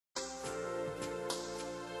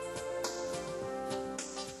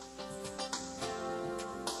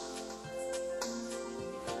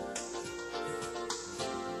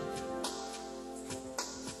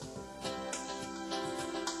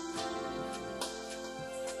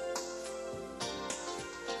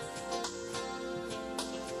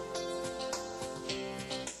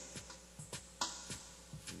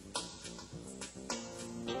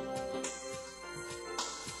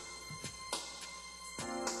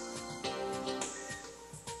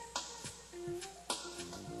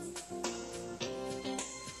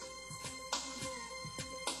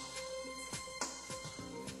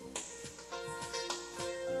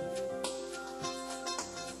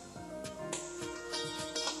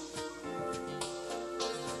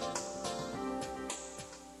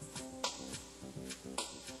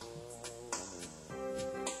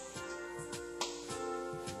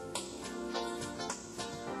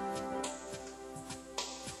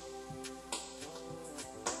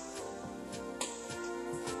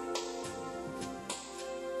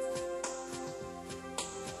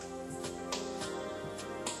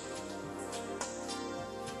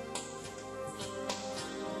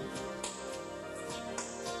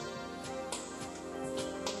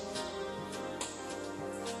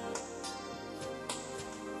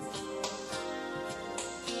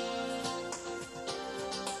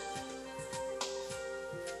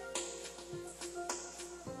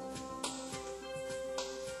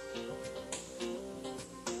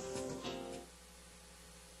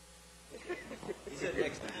sit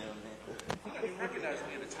next to him, man. He didn't recognize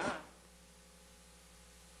me at the time.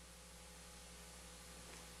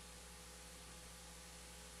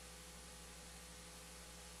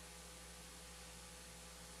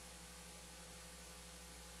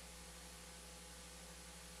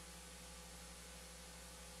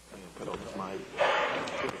 Put on my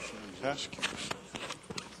test case.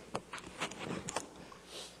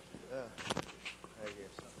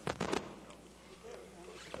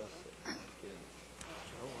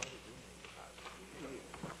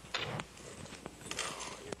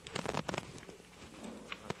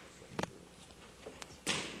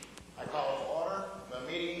 I call to order the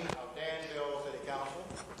meeting of Danville City Council.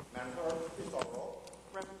 Madam Clerk, please call the roll.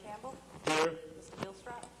 Reverend Campbell? Here. Mr.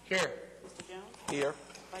 Gilstrap? Here. Mr. Jones? Here.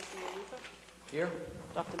 Vice Mayor Luther? Here.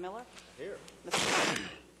 Dr. Miller? Here. Mr. Martin?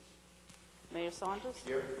 Mayor Saunders?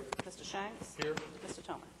 Here. Mr. Shanks? Here. Mr.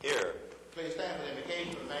 Tomer? Here. Please stand for the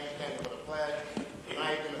invocation. Remain standing for the pledge.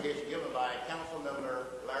 Tonight's invocation given by Council Member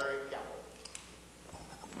Larry Campbell.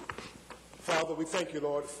 Father, we thank you,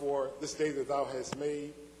 Lord, for this day that thou hast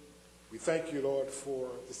made. We thank you, Lord, for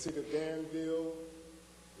the city of Danville,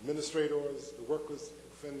 administrators, the workers,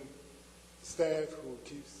 and the staff who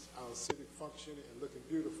keeps our city functioning and looking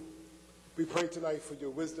beautiful. We pray tonight for your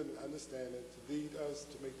wisdom and understanding to lead us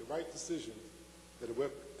to make the right decisions that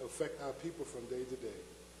will affect our people from day to day.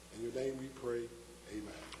 In your name we pray,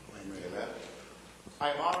 amen. Amen. I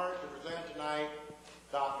am honored to present tonight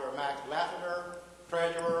Dr. Max Lassiter,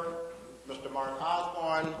 Treasurer, Mr. Mark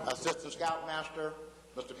Osborne, Assistant Scoutmaster,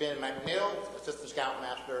 Mr. Ben McNeil, Assistant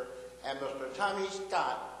Scoutmaster, and Mr. Tommy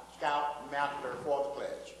Scott, Scoutmaster for the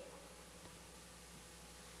pledge.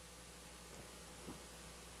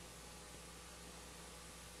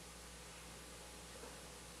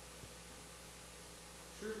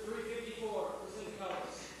 Troop 354, present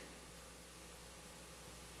colors.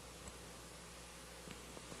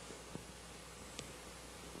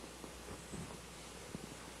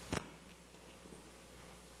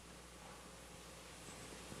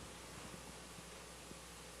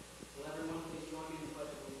 Will everyone please join me in the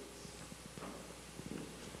Pledge of Allegiance?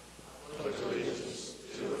 Pledge allegiance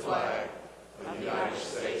to the flag of the United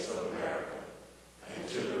States of America and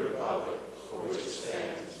to the republic for which it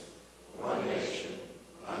stands, one nation,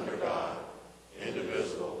 under God,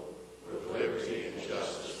 indivisible, with liberty and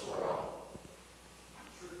justice for all.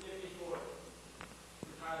 Troop 54,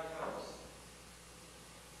 retired colors.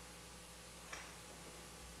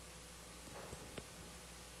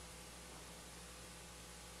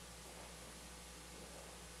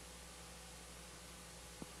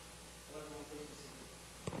 Will everyone please be seated?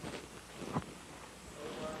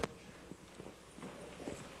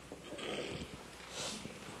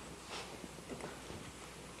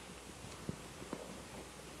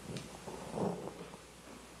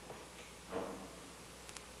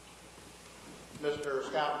 Mr.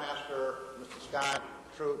 Scoutmaster, Mr. Scott,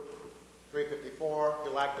 Troop 354, if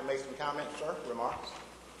you'd like to make some comments, sir, remarks.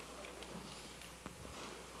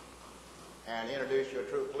 And introduce your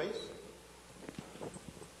troop, please.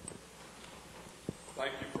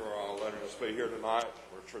 Thank you for letting us be here tonight.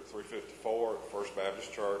 We're Troop 354 at First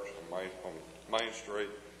Baptist Church on Main Street.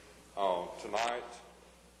 Tonight,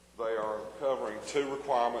 they are covering two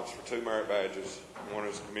requirements for two merit badges. One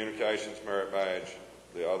is communications merit badge.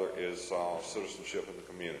 The other is citizenship in the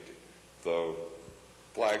community. The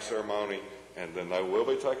flag ceremony, and then they will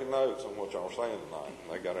be taking notes on what y'all are saying tonight.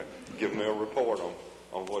 They got to give me a report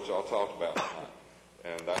on what y'all talked about tonight.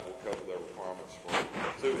 And that will cover their requirements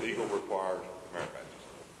for two Eagle required merit badges.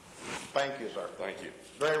 Thank you, sir. Thank you.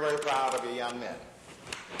 Very, very proud of you young men.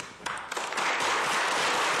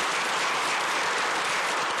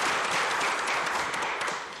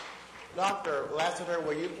 Dr. Lassiter,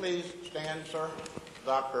 will you please stand, sir?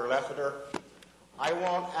 Dr. Lassiter, I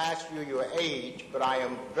won't ask you your age, but I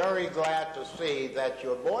am very glad to see that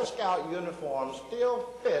your Boy Scout uniform still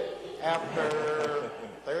fit after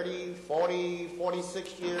 30, 40,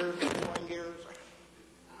 46 years, 20 years.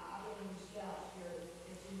 I've been in the Scouts here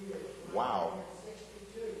 50 years. Wow. I'm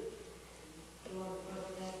 62. Joined the First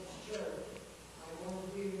Baptist Church. I want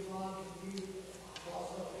to be involved in youth,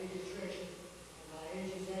 also pediatrician. And my age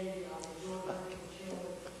is 80. I'm enjoying working with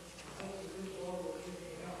children. I hope the good Lord will give me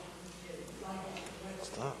help in this city. Thank you.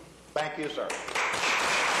 Stop. Thank you, sir.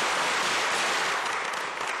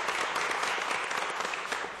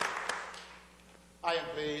 I am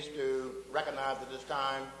pleased to recognize at this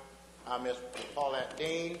time Ms. Paulette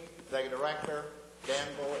Dean, Executive Director,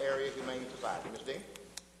 Danville Area Humane Society. Ms. Dean?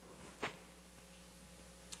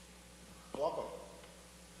 Welcome.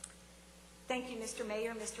 Thank you, Mr.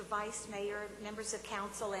 Mayor, Mr. Vice Mayor, members of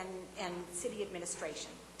council, and city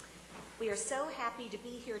administration. We are so happy to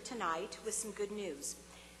be here tonight with some good news.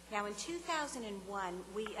 Now, in 2001,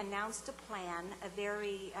 we announced a plan, a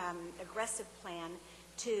very aggressive plan,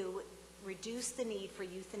 to reduce the need for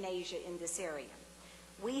euthanasia in this area.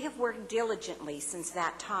 We have worked diligently since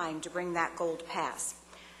that time to bring that goal to pass.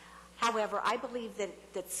 However, I believe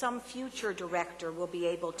that some future director will be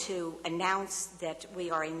able to announce that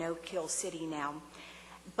we are a no-kill city now.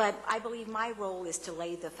 But I believe my role is to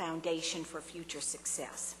lay the foundation for future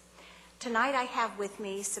success. Tonight I have with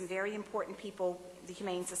me some very important people, the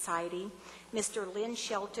Humane Society. Mr. Lynn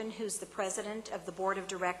Shelton, who's the president of the board of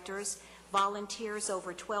directors, volunteers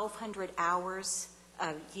over 1,200 hours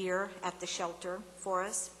a year at the shelter for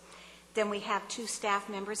us. Then we have two staff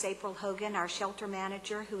members, April Hogan, our shelter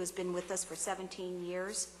manager, who has been with us for 17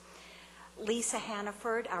 years. Lisa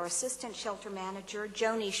Hannaford, our assistant shelter manager.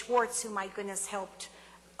 Joni Schwartz, who, my goodness, helped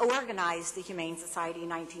organize the Humane Society in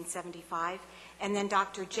 1975. And then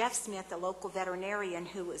Dr. Jeff Smith, a local veterinarian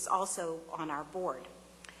who is also on our board.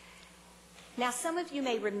 Now, some of you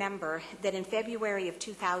may remember that in February of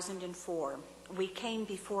 2004, we came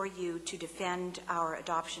before you to defend our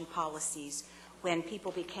adoption policies when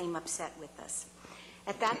people became upset with us.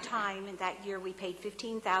 At that time, in that year, we paid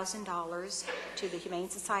 $15,000 to the Humane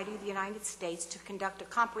Society of the United States to conduct a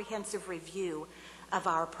comprehensive review of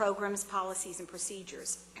our programs, policies, and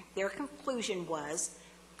procedures. Their conclusion was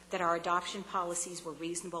that our adoption policies were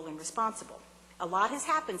reasonable and responsible. A lot has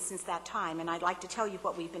happened since that time, and I'd like to tell you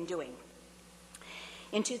what we've been doing.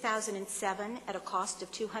 In 2007, at a cost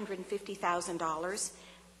of $250,000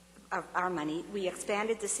 of our money, we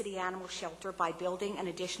expanded the city animal shelter by building an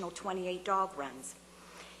additional 28 dog runs.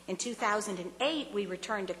 In 2008, we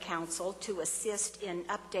returned to council to assist in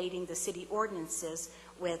updating the city ordinances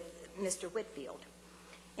with Mr. Whitfield.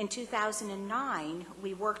 In 2009,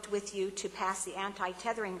 we worked with you to pass the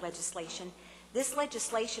anti-tethering legislation. This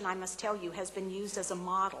legislation, I must tell you, has been used as a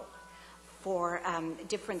model for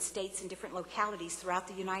different states and different localities throughout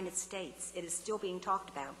the United States. It is still being talked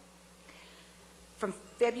about. From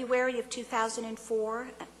February of 2004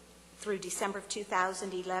 through December of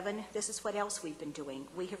 2011, this is what else we've been doing.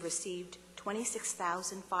 We have received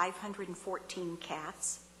 26,514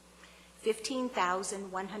 cats,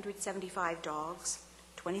 15,175 dogs,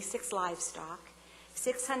 26 livestock,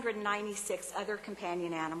 696 other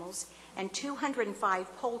companion animals, and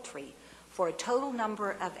 205 poultry, for a total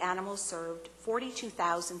number of animals served,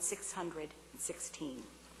 42,616.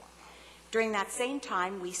 During that same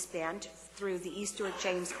time, we spent, through the E. Stewart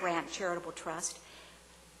James Grant Charitable Trust,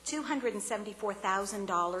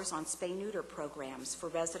 $274,000 on spay-neuter programs for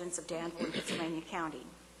residents of Danville and Pennsylvania County.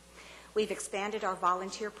 We've expanded our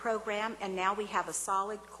volunteer program, and now we have a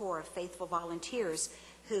solid core of faithful volunteers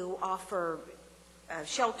who offer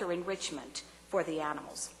shelter enrichment for the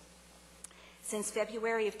animals. Since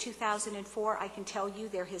February of 2004, I can tell you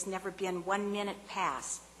there has never been 1 minute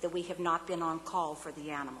pass that we have not been on call for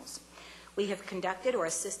the animals. We have conducted or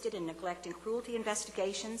assisted in neglect and cruelty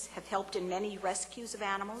investigations, have helped in many rescues of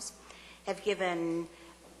animals, have given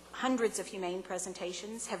hundreds of humane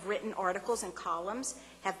presentations, have written articles and columns,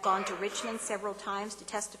 have gone to Richmond several times to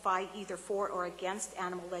testify either for or against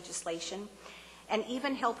animal legislation, and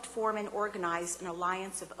even helped form and organize an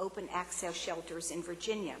alliance of open access shelters in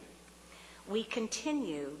Virginia. We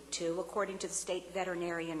continue to, according to the state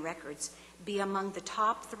veterinarian records, be among the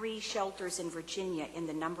top 3 shelters in Virginia in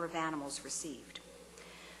the number of animals received.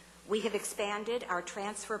 We have expanded our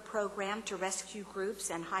transfer program to rescue groups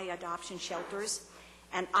and high adoption shelters,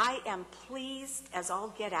 and I am pleased as all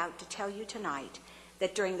get out to tell you tonight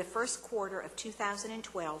that during the first quarter of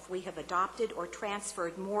 2012, we have adopted or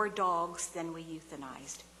transferred more dogs than we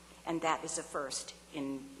euthanized, and that is a first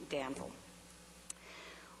in Danville.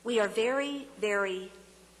 We are very, very,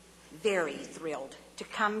 very thrilled to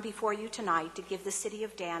come before you tonight to give the city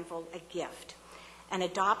of Danville a gift, an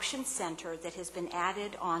adoption center that has been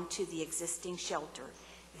added onto the existing shelter.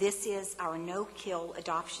 This is our no-kill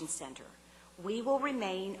adoption center. We will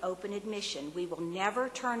remain open admission. We will never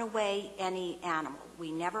turn away any animal.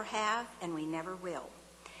 We never have, and we never will.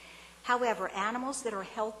 However, animals that are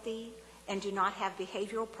healthy and do not have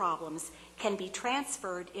behavioral problems can be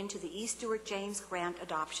transferred into the E. Stewart James Grant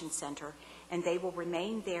Adoption Center, and they will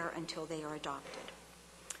remain there until they are adopted.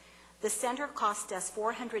 The center cost us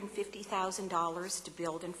 $450,000 to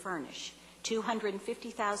build and furnish.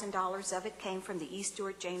 $250,000 of it came from the E.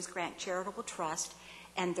 Stewart James Grant Charitable Trust,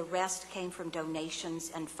 and the rest came from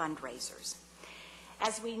donations and fundraisers.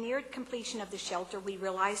 As we neared completion of the shelter, we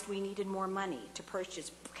realized we needed more money to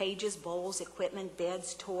purchase cages, bowls, equipment,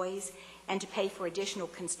 beds, toys, and to pay for additional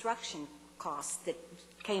construction costs that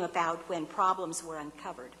came about when problems were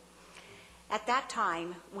uncovered. At that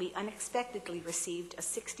time, we unexpectedly received a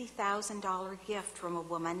 $60,000 gift from a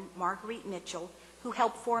woman, Marguerite Mitchell, who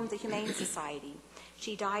helped form the Humane Society.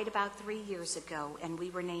 She died about 3 years ago, and we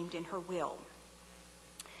were named in her will.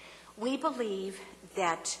 We believe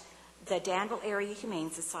that the Danville Area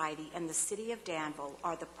Humane Society and the City of Danville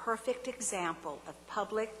are the perfect example of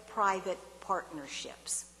public-private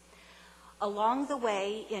partnerships. Along the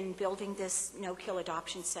way in building this no-kill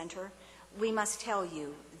adoption center, we must tell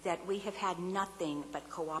you that we have had nothing but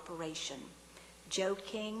cooperation. Joe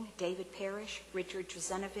King, David Parrish, Richard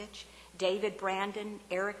Trzynowicz, David Brandon,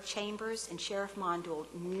 Eric Chambers, and Sheriff Mondul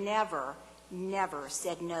never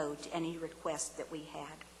said no to any request that we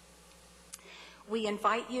had. We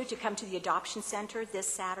invite you to come to the adoption center this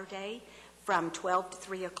Saturday from 12 to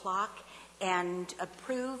 3 o'clock, and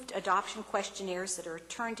approved adoption questionnaires that are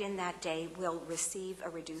turned in that day will receive a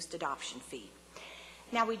reduced adoption fee.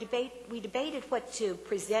 Now, we debated what to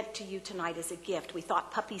present to you tonight as a gift. We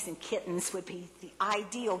thought puppies and kittens would be the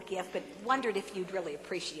ideal gift, but wondered if you'd really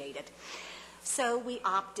appreciate it. So we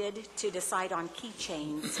opted to decide on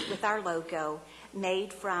keychains with our logo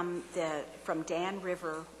made from Dan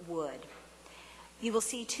River wood. You will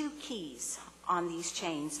see 2 keys on these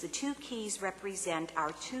chains. The 2 keys represent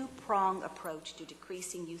our 2-prong approach to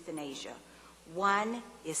decreasing euthanasia. 1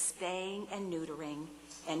 is spaying and neutering,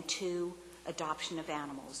 and 2, adoption of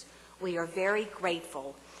animals. We are very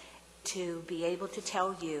grateful to be able to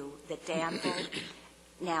tell you that Danville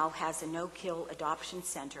now has a no-kill adoption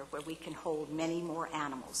center where we can hold many more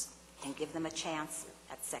animals and give them a chance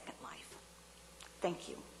at second life. Thank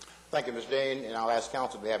you. Thank you, Ms. Dean, and I'll ask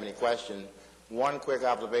council if they have any questions. One quick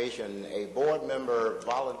observation, a board member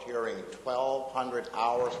volunteering 1,200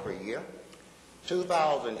 hours per year,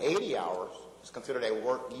 2,080 hours is considered a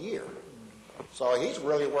work year. So he's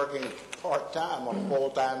really working part-time on a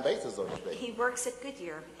full-time basis, so to speak. He works at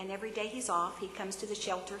Goodyear, and every day he's off, he comes to the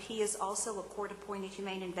shelter. He is also a court-appointed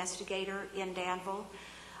humane investigator in Danville.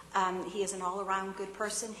 He is an all-around good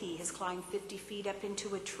person. He has climbed 50 feet up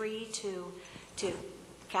into a tree to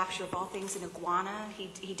capture, of all things, an iguana.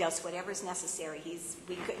 He does whatever is necessary.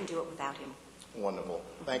 We couldn't do it without him. Wonderful.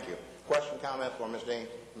 Thank you. Question, comment for Ms. Dean?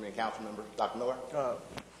 Council member, Dr. Miller?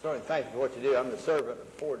 Certainly, thank you for what you do. I'm the servant of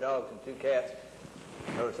 4 dogs and 2 cats.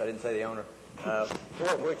 Notice I didn't say the owner. 4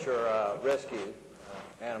 of which are rescue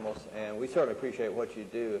animals, and we certainly appreciate what you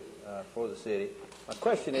do for the city. My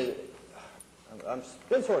question is, I'm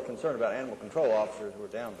been sort of concerned about animal control officers. We're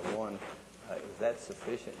down to 1. Is that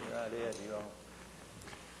sufficient in your idea? Do you all?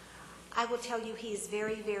 I will tell you he is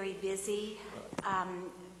very, very busy,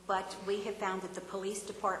 but we have found that the police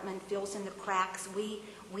department fills in the cracks.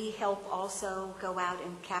 We help also go out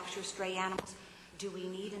and capture stray animals. Do we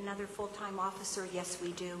need another full-time officer? Yes,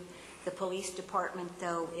 we do. The police department,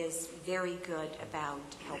 though, is very good about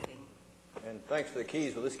helping. And thanks for the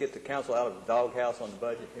keys. Will this get the council out of the doghouse on the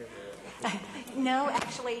budget here? No,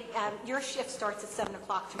 actually, your shift starts at 7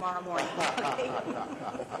 o'clock tomorrow morning. Okay?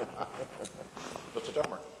 Mr.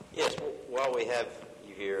 Tomer. Yes, well, while we have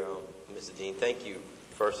you here, Mrs. Dean, thank you,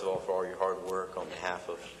 first of all, for all your hard work on behalf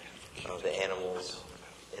of the animals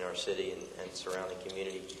in our city and surrounding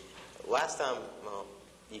community. Last time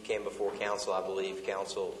you came before council, I believe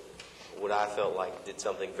council, what I felt like, did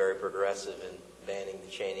something very progressive in banning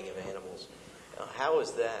the chaining of animals. How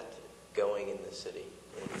is that going in the city?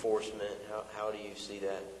 Enforcement, how do you see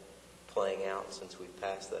that playing out since we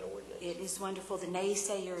passed that ordinance? It is wonderful. The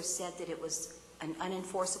naysayers said that it was an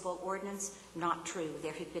unenforceable ordinance. Not true.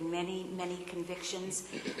 There have been many, many convictions.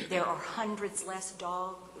 There are hundreds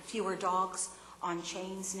fewer dogs on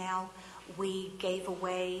chains now. We gave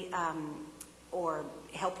away or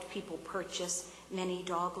helped people purchase many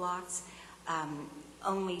dog lots.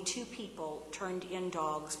 Only 2 people turned in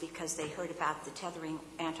dogs because they heard about the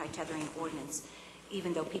anti-tethering ordinance.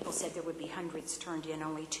 Even though people said there would be hundreds turned in,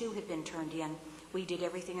 only 2 had been turned in. We did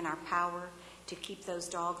everything in our power to keep those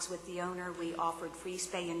dogs with the owner. We offered free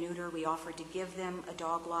spay and neuter. We offered to give them a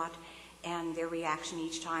dog lot, and their reaction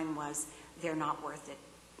each time was, they're not worth it.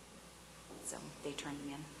 So they turned them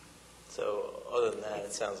in. So other than that,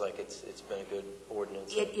 it sounds like it's been a good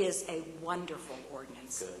ordinance. It is a wonderful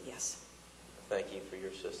ordinance. Good. Yes. Thank you for your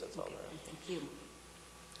assistance on that. Thank you.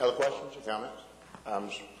 Other questions or comments?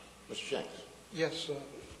 Mr. Shanks. Yes,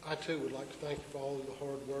 I too would like to thank you for all of the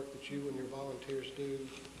hard work that you and your volunteers do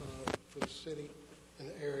for the city and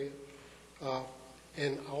the area.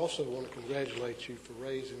 And I also want to congratulate you for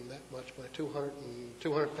raising that much money,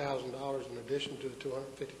 $200,000 in addition to the $250,000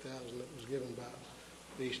 that was given by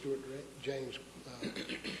the Stuart James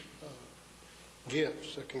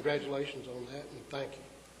gift. So congratulations on that, and thank you.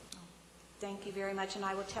 Thank you very much. And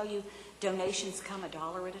I will tell you, donations come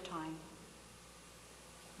 $1 at a time.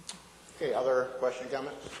 Okay, other questions,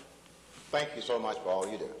 comments? Thank you so much for all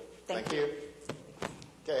you do. Thank you.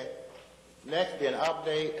 Okay. Next, be an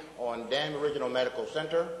update on Danville Regional Medical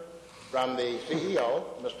Center from the CEO,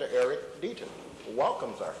 Mr. Eric Deaton.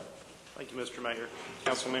 Welcome, sir. Thank you, Mr. Mayor.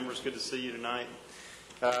 Council members, good to see you tonight.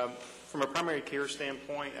 From a primary care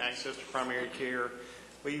standpoint, access to primary care,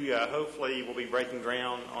 we hopefully will be breaking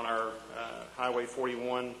ground on our Highway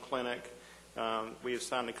 41 clinic. We have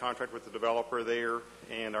signed a contract with the developer there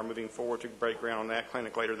and are moving forward to break ground on that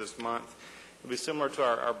clinic later this month. It will be similar to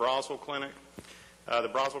our Brosville clinic. The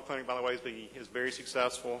Brosville clinic, by the way, is very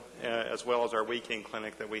successful, as well as our weekend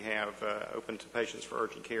clinic that we have open to patients for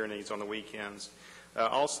urgent care needs on the weekends.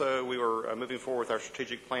 Also, we were moving forward with our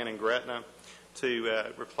strategic plan in Gretna to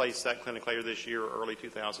replace that clinic later this year or early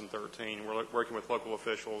 2013. We're working with local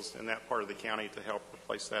officials in that part of the county to help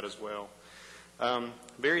replace that as well.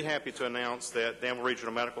 Very happy to announce that Danville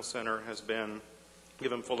Regional Medical Center has been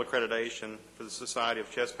given full accreditation for the Society of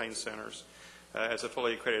Chest Pain Centers as a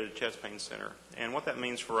fully accredited chest pain center. And what that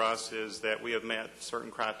means for us is that we have met certain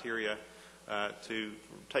criteria to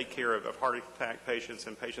take care of heart attack patients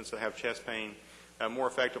and patients that have chest pain more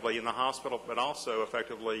effectively in the hospital, but also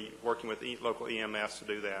effectively working with local EMS to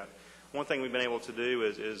do that. One thing we've been able to do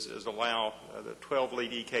is allow the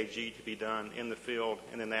 12-lead EKG to be done in the field,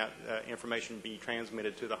 and then that information be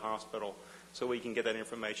transmitted to the hospital so we can get that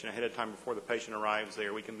information ahead of time before the patient arrives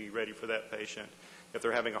there. We can be ready for that patient. If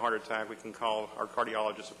they're having a heart attack, we can call our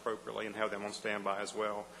cardiologist appropriately and have them on standby as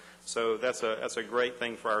well. So that's a great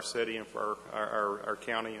thing for our city and for our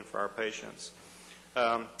county and for our patients.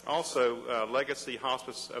 Also, Legacy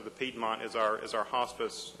Hospice of the Piedmont is our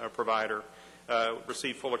hospice provider.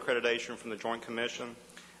 Received full accreditation from the Joint Commission,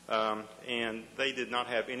 and they did not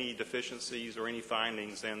have any deficiencies or any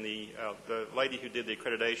findings. And the lady who did the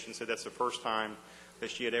accreditation said that's the first time that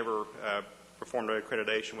she had ever performed an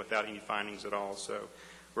accreditation without any findings at all. So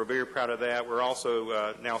we're very proud of that. We're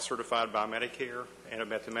also now certified by Medicare and have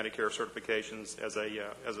met the Medicare certifications as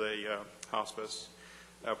a hospice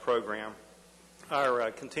program.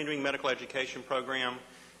 Our continuing medical education program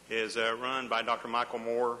is run by Dr. Michael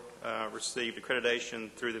Moore, received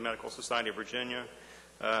accreditation through the Medical Society of Virginia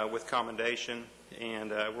with commendation,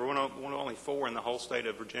 and we're one of only 4 in the whole state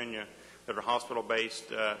of Virginia that are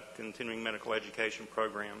hospital-based continuing medical education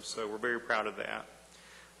programs, so we're very proud of that.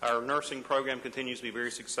 Our nursing program continues to be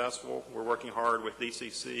very successful. We're working hard with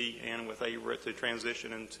DCC and with ARIT to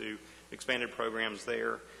transition into expanded programs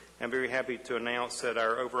there. I'm very happy to announce that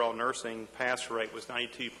our overall nursing pass rate was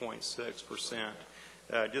 92.6%.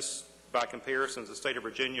 Just by comparison, the state of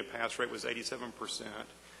Virginia pass rate was 87%,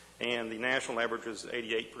 and the national average was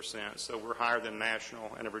 88%. So we're higher than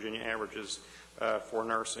national and the Virginia averages for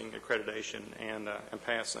nursing accreditation and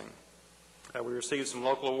passing. We received some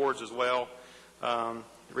local awards as well,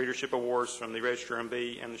 readership awards from the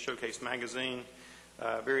Register-MB and the Showcase magazine.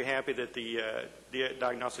 Very happy that the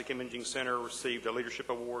Diagnostic Imaging Center received a leadership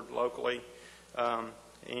award locally,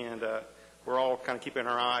 and we're all kind of keeping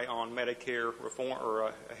our eye on Medicare reform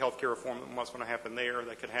or health care reform and what's going to happen there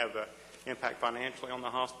that could have an impact financially on the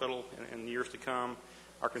hospital in the years to come.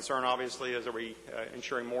 Our concern, obviously, is are we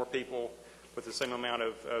insuring more people with the same amount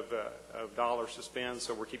of dollars to spend,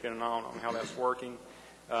 so we're keeping an eye on how that's working.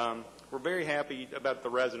 We're very happy about the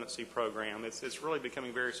residency program. It's really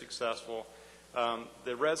becoming very successful.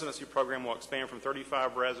 The residency program will expand from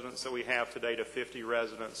 35 residents that we have today to 50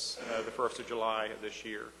 residents the 1st of July of this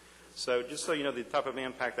year. So just so you know the type of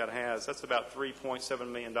impact that has, that's about $3.7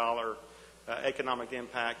 million economic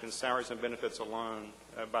impact in salaries and benefits alone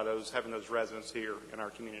by having those residents here in our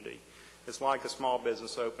community. It's like a small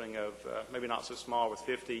business opening of maybe not so small with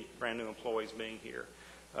 50 brand new employees being here.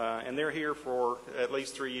 And they're here for at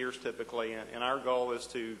least 3 years typically, and our goal is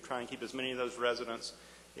to try and keep as many of those residents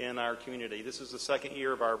in our community. This is the 2nd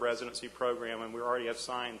year of our residency program, and we already have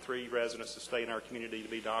signed 3 residents to stay in our community to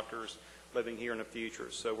be doctors living here in the future.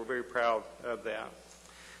 So we're very proud of that.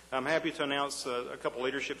 I'm happy to announce a couple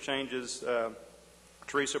leadership changes.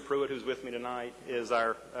 Teresa Pruitt, who's with me tonight, is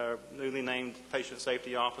our newly named Patient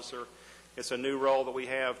Safety Officer. It's a new role that we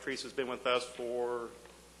have. Teresa's been with us for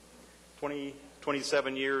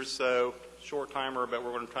 27 years, so short timer, but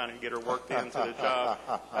we're going to try to get her worked into the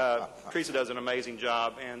job. Teresa does an amazing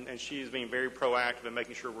job, and she's being very proactive in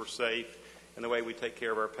making sure we're safe in the way we take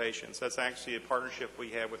care of our patients. That's actually a partnership we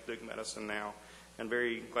have with Duke Medicine now, and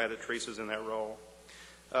very glad that Teresa's in that role.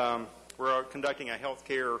 We're conducting a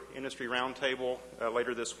healthcare industry roundtable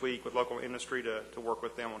later this week with local industry to work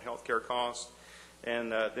with them on healthcare costs.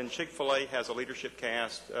 And then Chick-fil-A has a leadership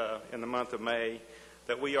cast in the month of May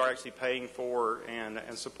that we are actually paying for and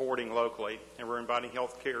supporting locally. And we're inviting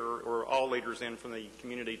healthcare or all leaders in from the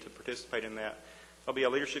community to participate in that. There'll be a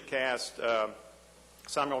leadership cast,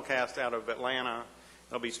 simulcast out of Atlanta.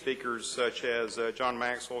 There'll be speakers such as John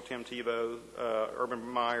Maxwell, Tim Tebow, Urban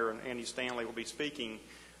Meyer, and Andy Stanley will be speaking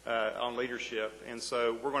on leadership. And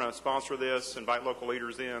so we're going to sponsor this, invite local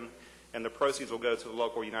leaders in, and the proceeds will go to the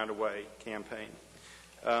local United Way campaign.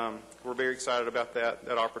 We're very excited about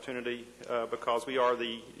that opportunity because we are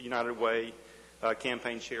the United Way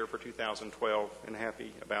campaign chair for 2012 and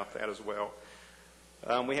happy about that as well.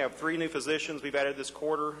 We have 3 new physicians we've added this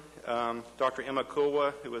quarter. Dr. Emma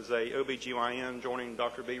Kulwa, who is a OBGYN, joining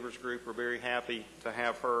Dr. Beaver's group. We're very happy to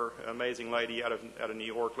have her, an amazing lady out of New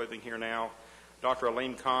York living here now. Dr.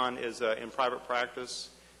 Aleem Khan is in private practice,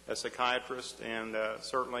 a psychiatrist, and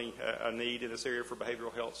certainly a need in this area for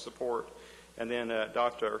behavioral health support. And then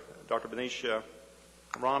Dr. Benisha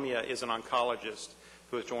Ramya is an oncologist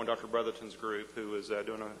who has joined Dr. Brotherton's group, who is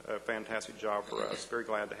doing a fantastic job for us. Very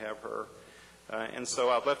glad to have her. And so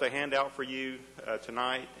I've left a handout for you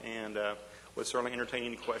tonight, and would certainly entertain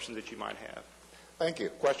any questions that you might have. Thank you.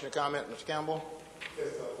 Question or comment, Mr. Campbell? Yes,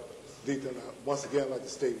 Mr. Deaton, once again, I'd like to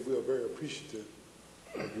state we are very appreciative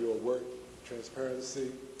of your work,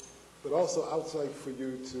 transparency, but also I would like for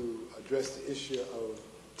you to address the issue of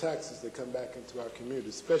taxes that come back into our community,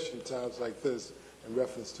 especially in times like this in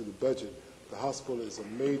reference to the budget. The hospital is a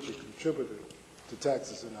major contributor to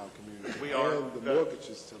taxes in our community. We are. And the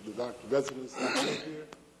mortgages to the residents that live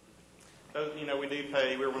here. You know, we do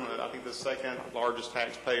pay, we're one of the, I think, the second largest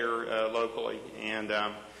taxpayer locally, and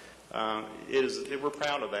we're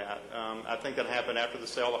proud of that. I think that happened after the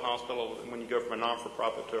sale of the hospital. When you go from a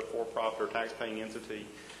non-for-profit to a for-profit or tax-paying entity,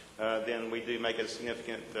 then we do make a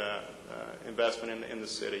significant investment in the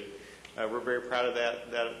city. We're very proud of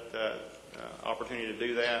that opportunity to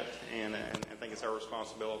do that, and I think it's our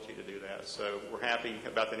responsibility to do that. So we're happy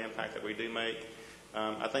about the impact that we do make.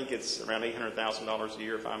 I think it's around $800,000 a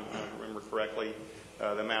year, if I remember correctly,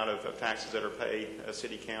 the amount of taxes that are paid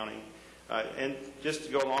city, county. And just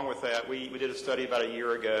to go along with that, we did a study about a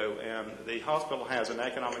year ago, and the hospital has an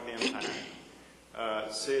economic impact,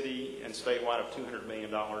 city and statewide, of $200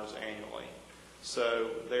 million annually. So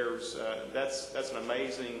that's an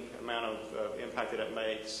amazing amount of impact that it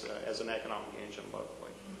makes as an economic engine locally.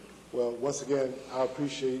 Well, once again, I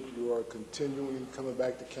appreciate your continuing coming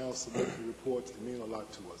back to council, making reports. They mean a lot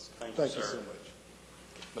to us. Thank you sir. so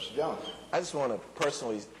much. Mr. Jones. I just want to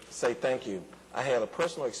personally say thank you. I had a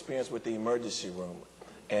personal experience with the emergency room.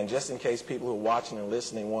 And just in case people who are watching and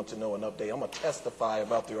listening want to know an update, I'm going to testify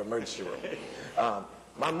about the emergency room.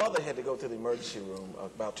 My mother had to go to the emergency room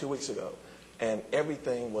about 2 weeks ago, and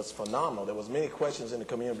everything was phenomenal. There was many questions in the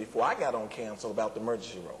community before I got on council about the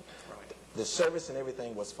emergency room. The service and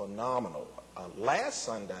everything was phenomenal. Last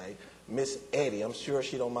Sunday, Miss Eddie, I'm sure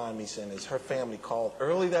she don't mind me saying this, her family called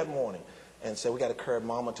early that morning and said, we got to carry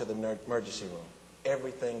Mama to the emergency room.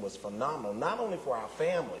 Everything was phenomenal, not only for our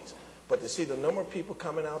families, but to see the number of people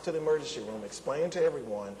coming out to the emergency room, explaining to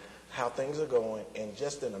everyone how things are going, and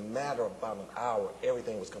just in a matter of about an hour,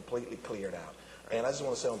 everything was completely cleared out. And I just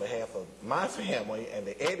want to say on behalf of my family and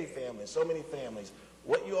the Eddie family and so many families,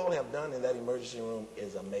 what you all have done in that emergency room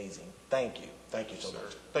is amazing. Thank you. Thank you so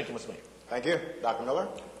much. Thank you, Mr. Mayor. Thank you. Dr. Miller?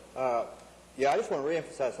 Yeah, I just want to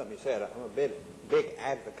reemphasize something you said. I'm a big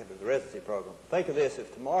advocate of the residency program. Think of this.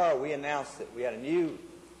 If tomorrow we announced that we had a new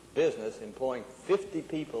business employing 50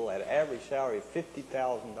 people at an average salary of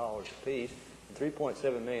 $50,000 apiece and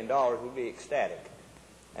 $3.7 million, we'd be ecstatic.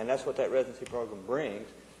 And that's what that residency program brings.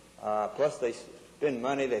 Plus, they spend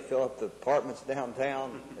money. They fill up the apartments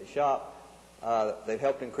downtown. They shop. They've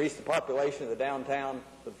helped increase the population of the downtown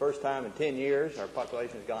for the first time in 10 years. Our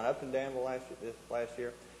population has gone up in Danville this last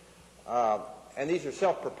year. And these are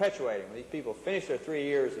self-perpetuating. When these people finish their 3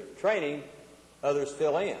 years of training, others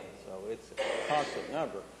fill in. So it's a constant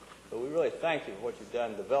number. So we really thank you for what you've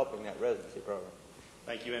done in developing that residency program.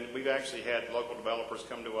 Thank you. And we've actually had local developers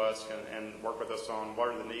come to us and work with us on what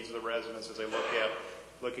are the needs of the residents as they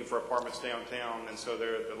looking for apartments downtown. And so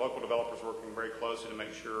the local developers working very closely to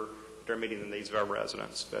make sure they're meeting the needs of our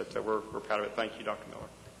residents. But we're proud of it. Thank you, Dr. Miller.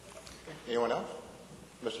 Anyone else?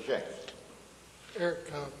 Mr. Shanks.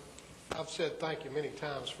 Eric, I've said thank you many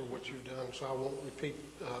times for what you've done, so I won't repeat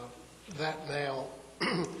that now.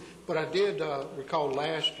 But I did recall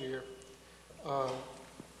last year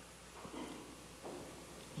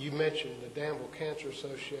you mentioned the Danville Cancer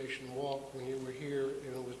Association walk when you were here,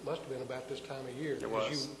 and it must have been about this time of year. It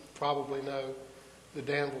was. As you probably know, the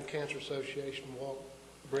Danville Cancer Association walk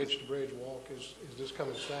bridge-to-bridge walk is this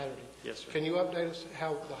coming Saturday. Yes, sir. Can you update us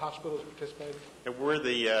how the hospital is participating? And we're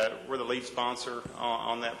the lead sponsor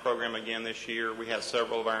on that program again this year. We have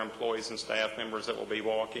several of our employees and staff members that will be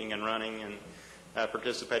walking and running and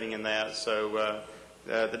participating in that. So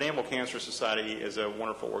the Danville Cancer Society is a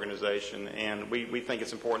wonderful organization, and we think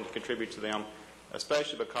it's important to contribute to them,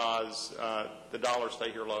 especially because the dollars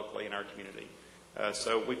stay here locally in our community.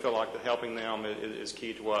 So we feel like that helping them is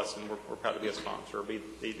key to us, and we're proud to be a sponsor, be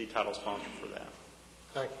the title sponsor for that.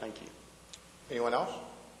 Thank you. Anyone else?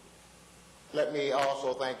 Let me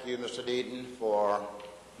also thank you, Mr. Deaton, for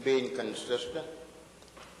being consistent.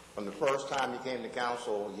 From the first time you came to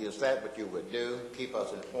council, you said what you would do, keep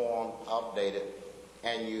us informed, updated,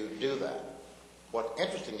 and you do that. What's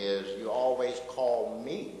interesting is you always call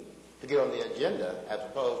me to get on the agenda as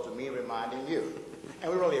opposed to me reminding you,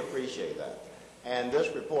 and we really appreciate that. And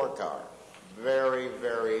this report card, very,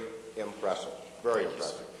 very impressive, very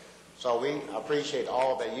impressive. So we appreciate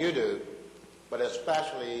all that you do, but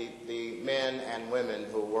especially the men and women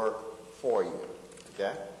who work for you,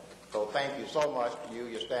 okay? So thank you so much, you,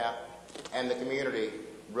 your staff, and the community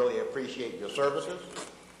really appreciate your services.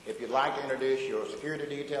 If you'd like to introduce your security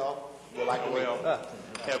detail, we'd like to We'll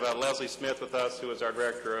have Leslie Smith with us, who is our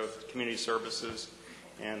Director of Community Services,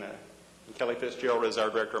 and Kelly Fitzgerald is our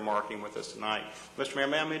Director of Marketing with us tonight. Mr. Mayor,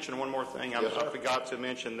 may I mention one more thing? Yes, I forgot to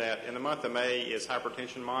mention that in the month of May is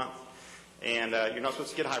Hypertension Month, and you're not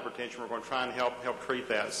supposed to get hypertension. We're going to try and help treat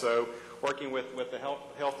that. So working with the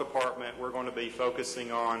health department, we're going to be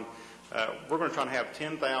focusing on, we're going to try and have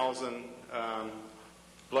 10,000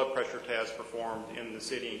 blood pressure tests performed in the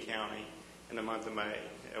city and county in the month of May.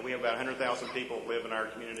 We have about 100,000 people live in our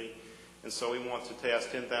community, and so we want to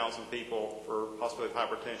test 10,000 people for possibility of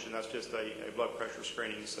hypertension. That's just a blood pressure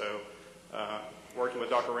screening. So working with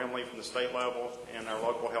Dr. Remley from the state level and our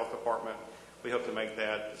local health department, we hope to make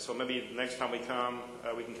that. So maybe the next time we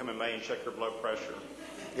can come in May and check your blood pressure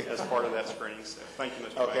as part of that screening. So thank you,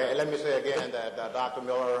 Mr. Mayor. Okay, and let me say again that Dr.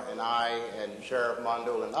 Miller and I and Sheriff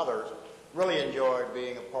Mundell and others really enjoyed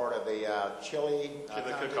being a part of the chili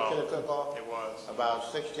cook-off. It was. About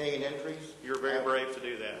 16 entries. You're very brave to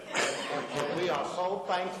do that. And we are so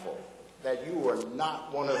thankful that you were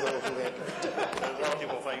not one of those who entered. There's a lot of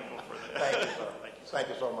people thankful for that. Thank you, sir. Thank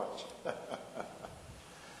you so much.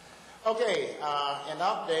 Okay, an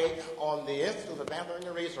update on the Institute of Advanced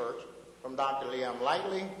Research from Dr. Liam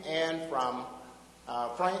Lightley and from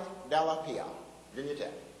Frank Della Pia, Virginia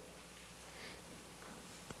Tech.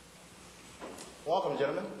 Welcome,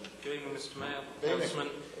 gentlemen. Good evening, Mr. Mayor, Good evening. Councilman.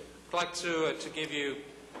 I'd like to give you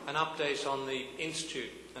an update on the Institute,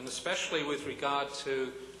 and especially with regard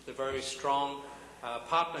to the very strong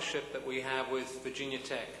partnership that we have with Virginia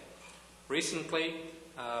Tech. Recently,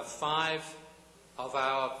 5 of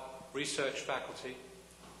our research faculty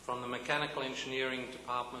from the Mechanical Engineering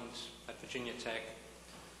Department at Virginia Tech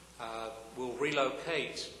will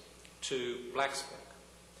relocate to Blacksburg.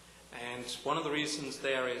 And one of the reasons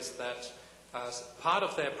there is that part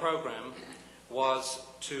of their program was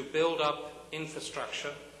to build up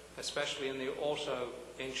infrastructure, especially in the auto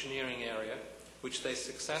engineering area, which they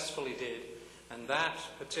successfully did. And that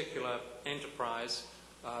particular enterprise,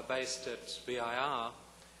 based at VIR,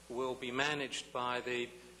 will be managed by the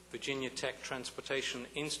Virginia Tech Transportation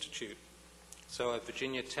Institute. So a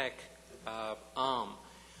Virginia Tech arm,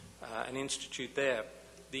 an institute there.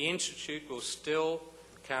 The institute will still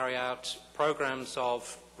carry out programs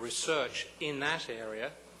of research in that area,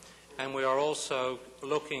 and we are also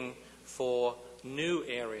looking for new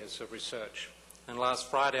areas of research. And last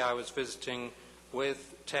Friday I was visiting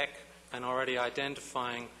with Tech and already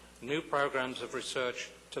identifying new programs of research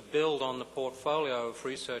to build on the portfolio of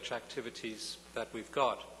research activities that we've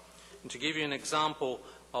got. And to give you an example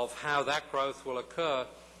of how that growth will occur,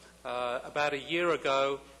 about a year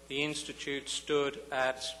ago the Institute stood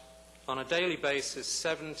at, on a daily basis,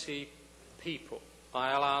 70 people.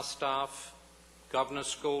 ILR staff, governor's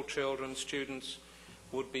school children, students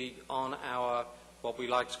would be on our, what we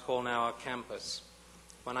like to call now our campus.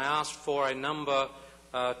 When I asked for a number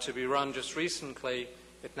to be run just recently,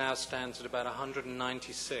 it now stands at about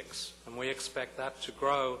 196, and we expect that to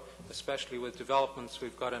grow, especially with developments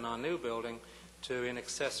we've got in our new building, to in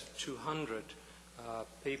excess of 200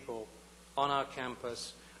 people on our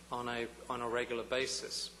campus on a regular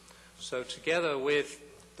basis. So together with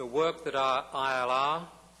the work that our ILR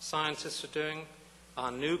scientists are doing,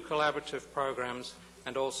 our new collaborative programs,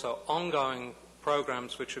 and also ongoing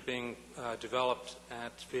programs which are being developed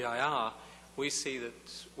at VIR, we see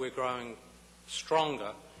that we're growing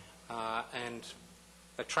stronger and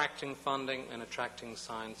attracting funding and attracting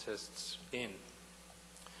scientists in.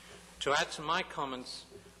 To add to my comments,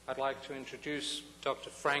 I'd like to introduce Dr.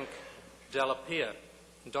 Frank Delapia.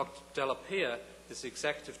 Dr. Delapia is the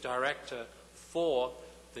Executive Director for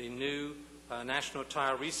the new National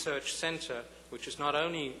Tire Research Center, which is not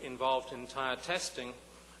only involved in tire testing,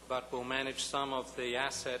 but will manage some of the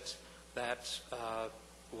assets that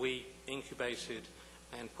we incubated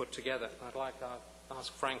and put together. I'd like to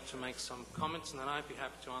ask Frank to make some comments, and then I'd be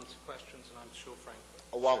happy to answer questions, and I'm sure Frank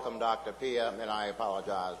will. Welcome, Dr. Pia, and I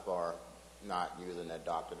apologize for not using that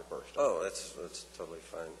doctor the first time. Oh, that's totally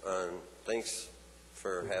fine. Thanks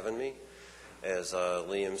for having me. As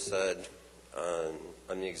Liam said,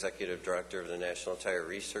 I'm the Executive Director of the National Tire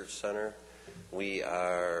Research Center. We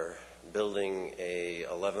are building a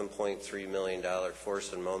 $11.3 million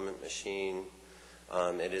force and moment machine.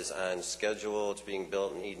 It is on schedule. It's being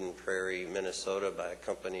built in Eden Prairie, Minnesota by a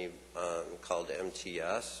company called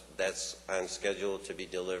MTS. That's on schedule to be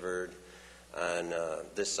delivered on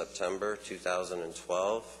this September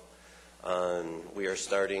 2012. We are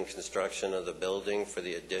starting construction of the building for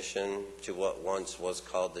the addition to what once was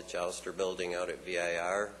called the Jouster Building out at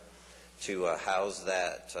VIR to house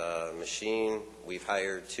that machine. We've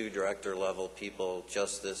hired 2 director-level people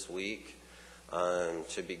just this week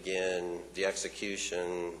to begin the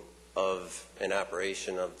execution of an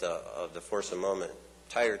operation of the force and moment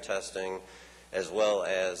tire testing, as well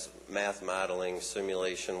as math modeling,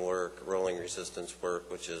 simulation work, rolling resistance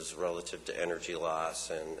work, which is relative to energy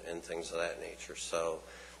loss and things of that nature. So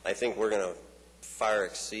I think we're going to far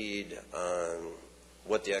exceed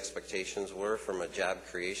what the expectations were from a job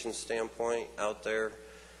creation standpoint out there.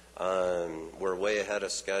 We're way ahead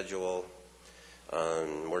of schedule.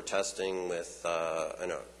 We're testing with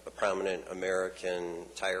a prominent American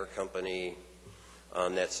tire company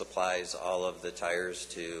that supplies all of the tires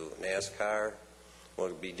to NASCAR.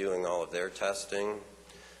 We'll be doing all of their testing,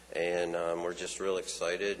 and we're just real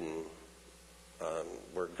excited, and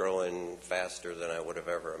we're growing faster than I would have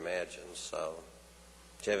ever imagined. So,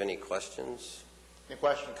 do you have any questions? Any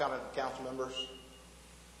questions, comments, council members?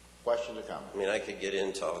 Questions or comments? I mean, I could get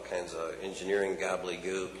into all kinds of engineering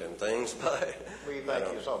gobbledygook and things, but We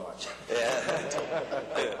thank you so much.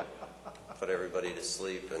 Yeah. Put everybody to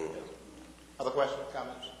sleep. And other questions,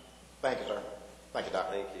 comments? Thank you, sir. Thank you,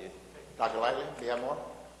 Doctor. Thank you. Dr. Lightly, do you have more?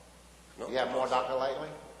 No. Do you have more, Dr. Lightly?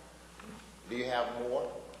 Do you have more?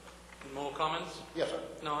 More comments? Yes, sir.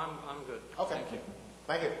 No, I'm good. Okay. Thank you.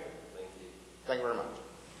 Thank you. Thank you. Thank you very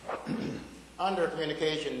much. Under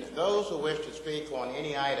communication, those who wish to speak on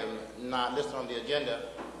any item not listed on the agenda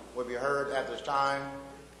will be heard at this time.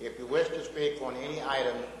 If you wish to speak on any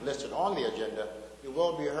item listed on the agenda, you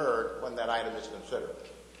will be heard when that item is considered.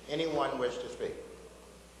 Anyone wish to speak?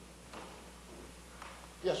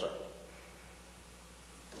 Yes, sir.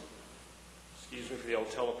 Excuse me for the old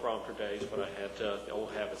teleprompter days, but I had the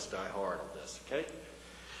old habits die hard on this, okay?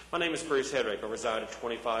 My name is Bruce Hedrick. I reside at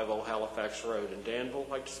 25 Old Halifax Road in Danville.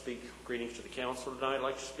 I'd like to speak, greetings to the council tonight. I'd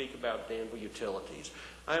like to speak about Danville Utilities.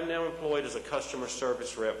 I am now employed as a customer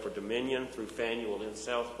service rep for Dominion through Faneuil in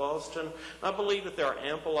South Boston. I believe that there are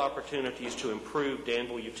ample opportunities to improve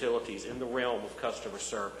Danville Utilities in the realm of customer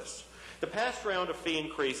service. The past round of fee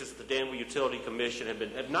increases at the Danville Utility Commission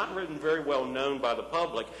have not been very well known by the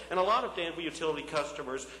public, and a lot of Danville Utility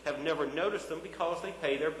customers have never noticed them because they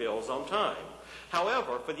pay their bills on time.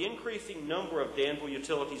 However, for the increasing number of Danville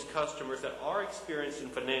Utilities customers that are experiencing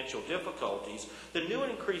financial difficulties, the new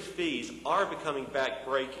and increased fees are becoming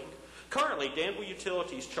back-breaking. Currently, Danville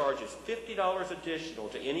Utilities charges $50 additional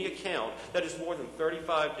to any account that is more than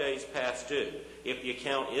 35 days past due. If the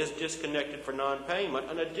account is disconnected for non-payment,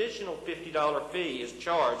 an additional $50 fee is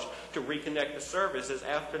charged to reconnect the services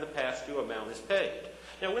after the past due amount is paid.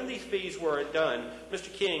 Now, when these fees were done,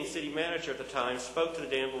 Mr. King, city manager at the time, spoke to the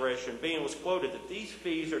Danville Register and was quoted that these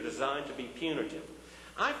fees are designed to be punitive.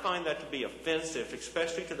 I find that to be offensive,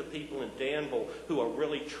 especially to the people in Danville who are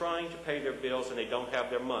really trying to pay their bills and they don't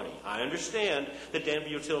have their money. I understand that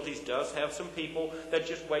Danville Utilities does have some people that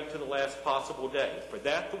just wait to the last possible day. For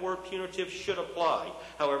that, the word punitive should apply.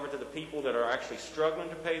 However, to the people that are actually struggling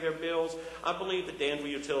to pay their bills, I believe that Danville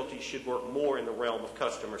Utilities should work more in the realm of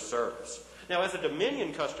customer service. Now, as a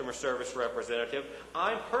Dominion customer service representative,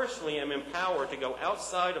 I personally am empowered to go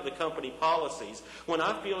outside of the company policies when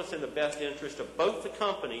I feel it's in the best interest of both the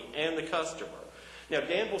company and the customer. Now,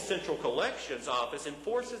 Danville Central Collections Office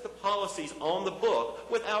enforces the policies on the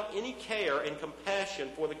book without any care and compassion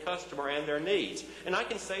for the customer and their needs. And I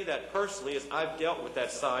can say that personally as I've dealt with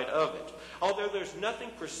that side of it. Although there's nothing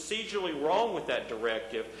procedurally wrong with that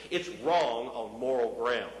directive, it's wrong on moral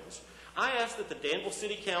grounds. I ask that the Danville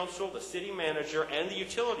City Council, the city manager, and the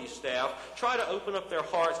utility staff try to open up their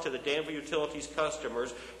hearts to the Danville Utilities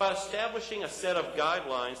customers by establishing a set of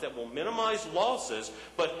guidelines that will minimize losses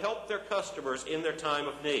but help their customers in their time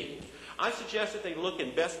of need. I suggest that they look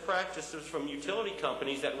in best practices from utility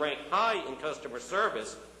companies that rank high in customer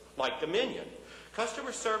service, like Dominion.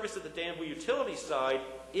 Customer service at the Danville utility side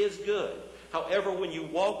is good. However, when you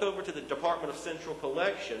walk over to the Department of Central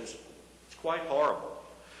Collections, it's quite horrible.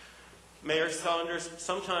 Mayor Saunders,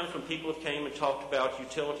 sometimes when people have came and talked about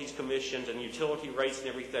utilities commissions and utility rates and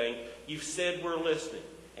everything, you've said we're listening,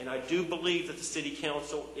 and I do believe that the City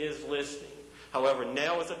Council is listening. However,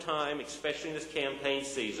 now is a time, especially in this campaign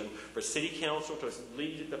season, for City Council to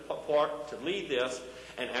lead this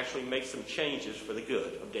and actually make some changes for the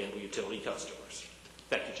good of Danville utility customers.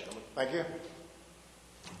 Thank you, gentlemen. Thank you.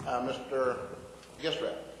 Mr.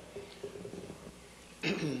 Gisrat.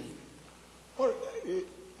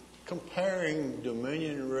 Comparing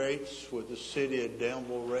Dominion rates with the city of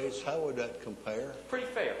Danville rates, how would that compare? Pretty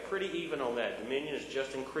fair, pretty even on that. Dominion has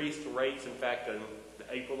just increased the rates. In fact, on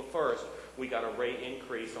April the 1st, we got a rate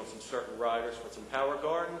increase on some certain riders for some power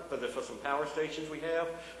for some power stations we have,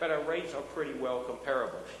 but our rates are pretty well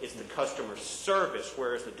comparable. It's the customer service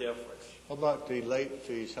where is the difference. How about the late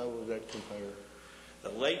fees? How would that compare? The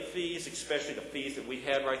late fees, especially the fees that we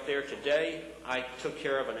had right there today, I took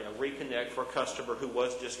care of a reconnect for a customer who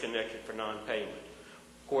was disconnected for non-payment.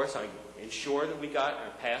 Of course, I ensured that we got our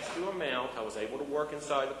pass-through amount. I was able to work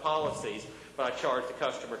inside the policies, but I charged the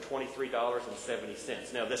customer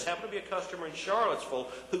 $23.70. Now, this happened to be a customer in Charlottesville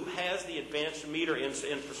who has the advanced meter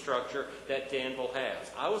infrastructure that Danville has.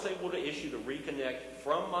 I was able to issue the reconnect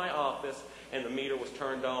from my office, and the meter was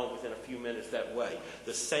turned on within a few minutes that way.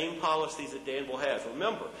 The same policies that Danville has.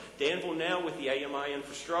 Remember, Danville now with the AMI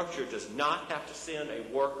infrastructure does not have to send a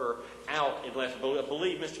worker out unless, I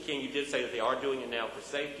believe, Mr. King, you did say that they are doing it now for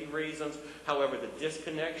safety reasons. However, the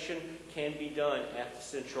disconnection can be done at the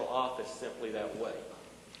central office simply that way.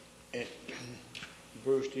 And,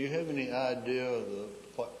 Bruce, do you have any idea of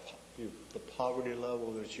the poverty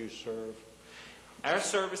level that you serve? Our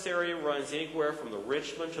service area runs anywhere from the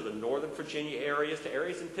Richmond to the Northern Virginia areas to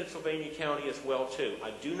areas in Pennsylvania County as well, too.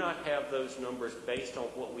 I do not have those numbers based on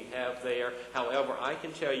what we have there. However, I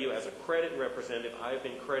can tell you as a credit representative, I've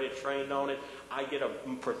been credit trained on it. I get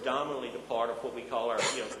predominantly the part of what we call our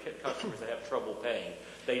customers that have trouble paying.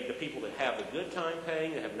 The people that have a good time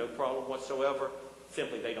paying, that have no problem whatsoever,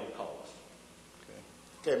 simply they don't call us.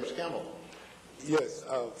 Okay, Ms. Campbell. Yes,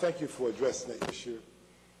 thank you for addressing that issue.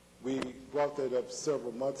 We brought that up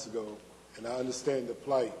several months ago, and I understand the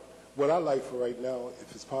plight. What I'd like for right now,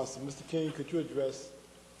 if it's possible, Mr. King, could you address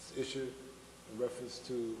this issue in reference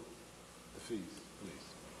to the fees,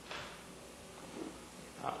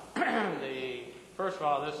 please? First of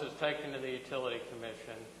all, this is taken to the Utility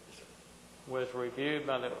Commission, was reviewed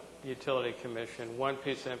by the Utility Commission. One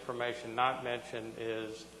piece of information not mentioned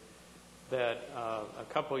is that a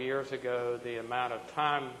couple years ago, the amount of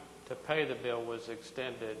time to pay the bill was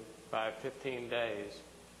extended by 15 days.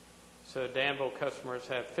 So Danville customers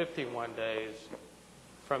have 51 days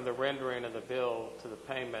from the rendering of the bill to the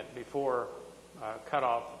payment before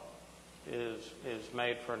cutoff is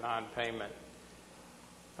made for non-payment.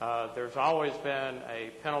 There's always been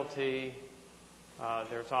a penalty.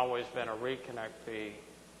 There's always been a reconnect fee.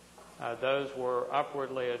 Those were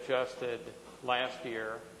upwardly adjusted last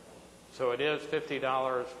year. So it is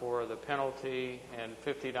 $50 for the penalty and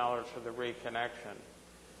 $50 for the reconnection.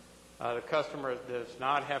 The customer does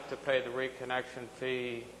not have to pay the reconnection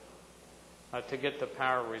fee to get the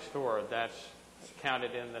power restored. That's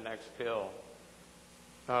counted in the next bill.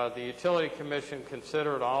 The Utility Commission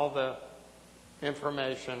considered all the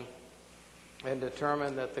information and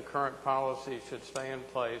determined that the current policy should stay in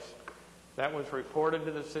place. That was reported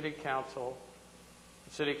to the City Council.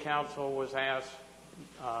 The City Council was asked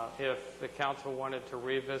if the council wanted to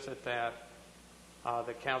revisit that.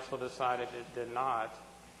 The council decided it did not.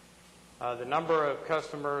 The number of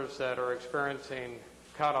customers that are experiencing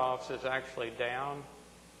cutoffs is actually down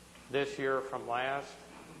this year from last,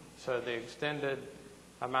 so the extended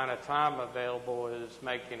amount of time available is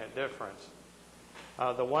making a difference.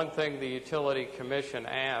 The one thing the Utility Commission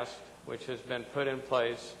asked, which has been put in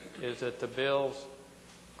place, is that the bills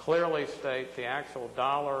clearly state the actual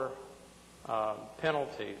dollar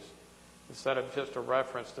penalties, instead of just a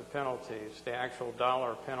reference to penalties, the actual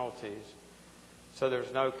dollar penalties, so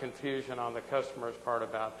there's no confusion on the customer's part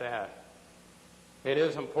about that. It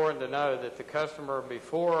is important to know that the customer,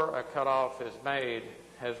 before a cutoff is made,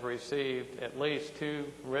 has received at least 2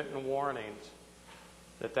 written warnings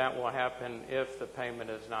that that will happen if the payment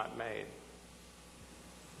is not made.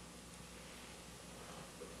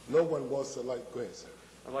 no one wants to go ahead, sir.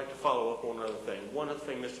 I'd like to follow up on another thing. One other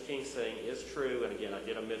thing Mr. King's saying is true, and again, I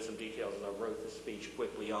did omit some details as I wrote the speech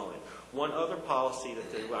quickly on it. One other policy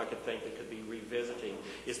that I could think that could be revisiting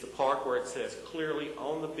is the part where it says clearly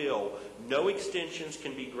on the bill, no extensions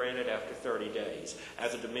can be granted after 30 days.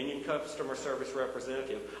 As a Dominion customer service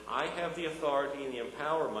representative, I have the authority and the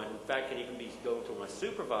empowerment, in fact, can even be going to my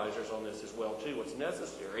supervisors on this as well, too, what's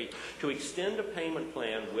necessary, to extend a payment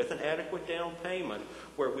plan with an adequate down payment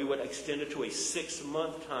where we would extend it to a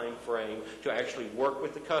 6-month time frame to actually work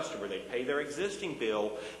with the customer. They'd pay their existing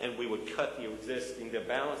bill, and we would cut the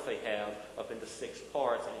balance they have up into 6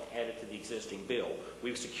 parts and add it to the existing bill. We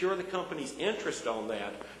would secure the company's interest on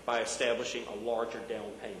that by establishing a larger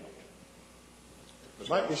down payment.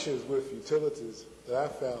 My issues with utilities that I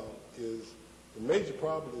found is the major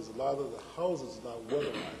problem is a lot of the houses are not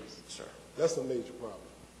weatherized. Sir. That's a major problem.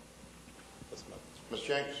 That's my Ms.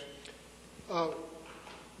 Shanks?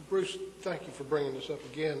 Bruce, thank you for bringing this up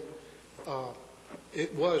again.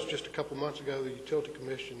 It was just a couple months ago the Utility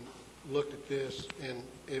Commission looked at this, and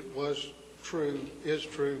it is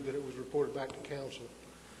true that it was reported back to council,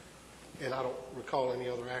 and I don't recall any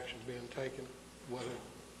other actions being taken.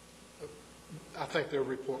 I think their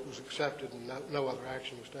report was accepted and no other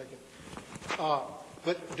action was taken.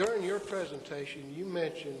 But during your presentation, you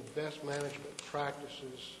mentioned best management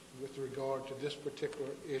practices with regard to this particular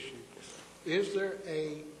issue. Is there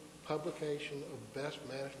a publication of best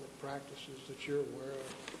management practices that you're aware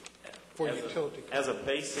of for utility? As a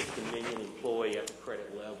basic Dominion employee at the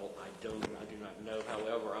credit level, I do not know.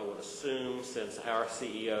 However, I would assume, since our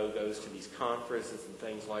CEO goes to these conferences and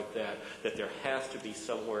things like that, that there has to be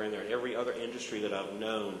somewhere in there. In every other industry that I've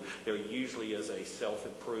known, there usually is a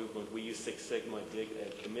self-improvement. We use Six Sigma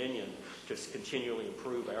at Dominion to continually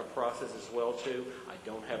improve our process as well, too. I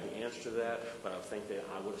don't have the answer to that, but I think that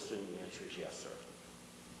I would assume the answer is yes, sir.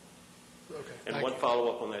 Okay, and one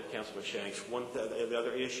follow-up on that, Councilman Shanks. The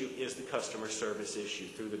other issue is the customer service issue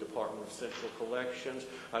through the Department of Central Collections.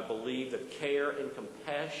 I believe that care and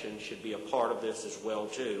compassion should be a part of this as well,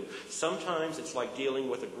 too. Sometimes it's like dealing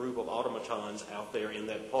with a group of automatons out there in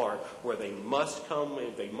that part where they must come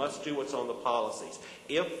and they must do what's on the policies.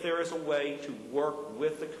 If there is a way to work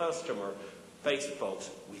with the customer, face it,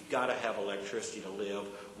 folks, we've got to have electricity to live.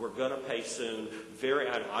 We're going to pay soon.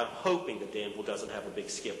 I'm hoping that Danville doesn't have a big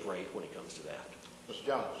skip rate when it comes to that. Mr.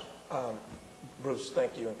 Jones. Bruce,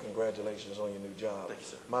 thank you and congratulations on your new job. Thank you,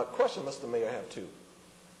 sir. My question, Mr. Mayor, I have two.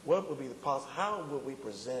 What would be the policy? How would we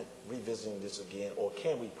present revisiting this again, or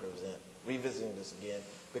can we present revisiting this again?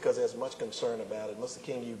 Because there's much concern about it. Mr.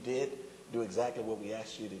 King, you did do exactly what we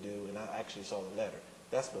asked you to do, and I actually saw the letter.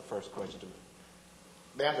 That's the first question to me.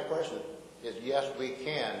 The answer to the question is yes, we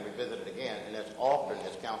can revisit it again, and as often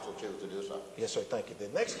as council chooses to do so. Yes, sir. Thank you. The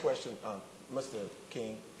next question, Mr.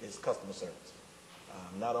 King, is customer service.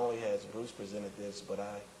 Not only has Bruce presented this, but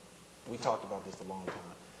we talked about this a long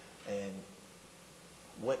time. And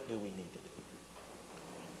what do we need to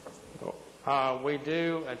do? We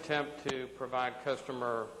do attempt to provide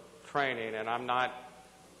customer training, and I'm not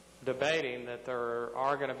debating that there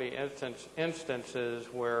are going to be instances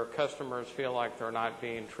where customers feel like they're not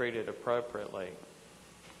being treated appropriately.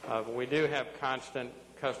 We do have constant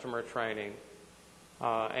customer training,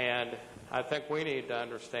 and I think we need to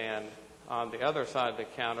understand on the other side of the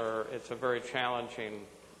counter, it's a very challenging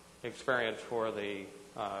experience for the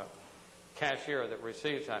cashier that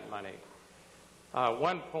receives that money.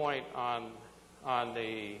 One point on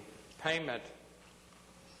the payment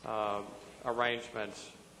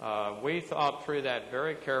arrangements, we thought through that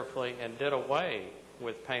very carefully and did away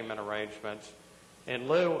with payment arrangements in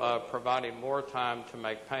lieu of providing more time to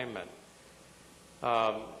make payment.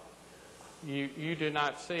 You do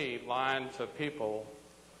not see lines of people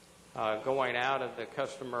going out of the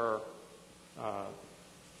customer,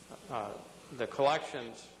 the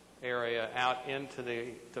collections area out into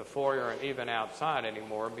the foyer and even outside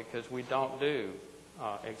anymore because we don't do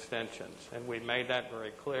extensions, and we made that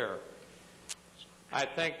very clear. I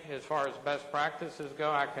think as far as best practices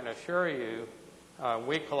go, I can assure you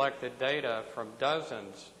we collected data from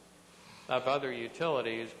dozens of other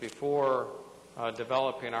utilities before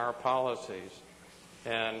developing our policies.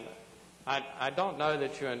 And I don't know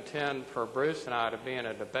that you intend for Bruce and I to be in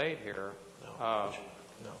a debate here,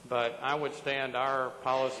 but I would stand our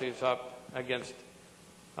policies up against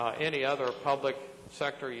any other public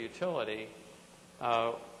sector utility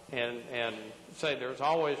and say there's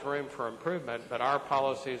always room for improvement, but our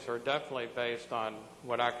policies are definitely based on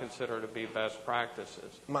what I consider to be best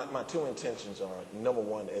practices. My two intentions are, number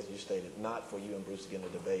one, as you stated, not for you and Bruce to get in a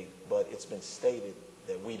debate, but it's been stated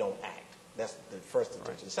that we don't act. That's the first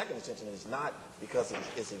intention. The second intention is not because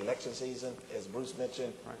it's election season, as Bruce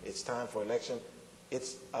mentioned, it's time for election.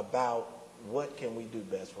 It's about what can we do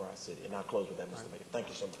best for our city. And I'll close with that, Mr. Mayor. Thank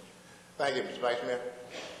you so much. Thank you, Mr. Vice Mayor.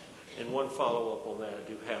 And one follow-up on that I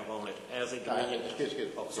do have on it. As a Dominion... Excuse me.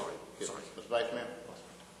 Oh, sorry. Mr. Vice Mayor.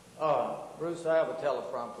 Bruce, I have a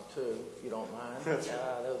teleprompter too, if you don't mind.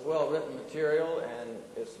 There's well-written material, and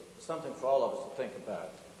it's something for all of us to think about.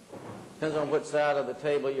 Depends on what side of the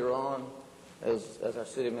table you're on, as our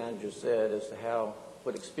city manager said, as to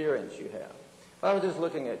what experience you have. I was just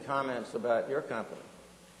looking at comments about your company,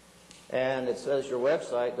 and it says your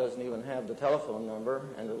website doesn't even have the telephone number,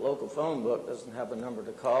 and the local phone book doesn't have a number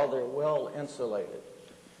to call. They're well insulated.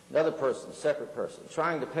 Another person, separate person,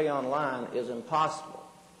 trying to pay online is impossible.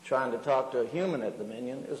 Trying to talk to a human at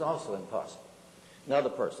Dominion is also impossible. Another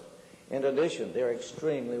person. In addition, they're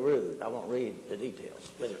extremely rude. I won't read the details,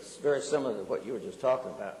 but it's very similar to what you were just talking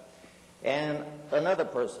about. And another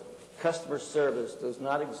person, customer service does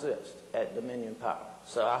not exist at Dominion Power.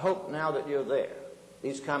 So I hope now that you're there,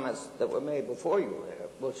 these comments that were made before you were there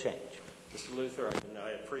will change. Mr. Luther,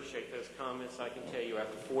 I appreciate those comments. I can tell you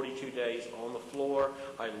after 42 days on the floor,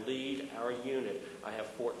 I lead our unit. I have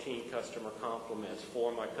 14 customer compliments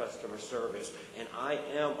for my customer service, and I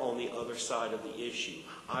am on the other side of the issue.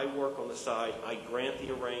 I work on the side, I grant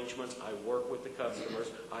the arrangements, I work with the customers,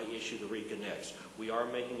 I issue the reconnects. We are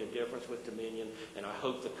making a difference with Dominion, and I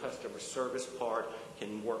hope the customer service part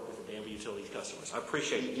can work with the Danville Utilities customers. I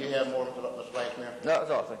appreciate it. Do you have more, Mr. Vice Mayor? No,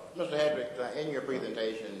 that's all. Mr. Hedrick, in your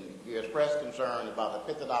presentation, you expressed concern about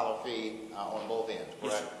the $50 fee on both ends, correct?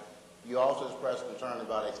 Yes, sir. You also expressed concern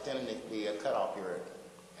about extending the cutoff period,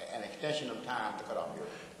 an extension of time to cutoff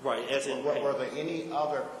period. Right, as in... Were there any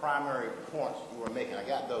other primary points you were making? I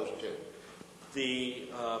got those two. The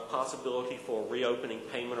possibility for reopening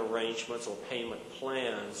payment arrangements or payment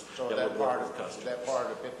plans So that would work with customers. Is that part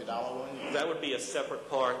of the $50 one? That would be a separate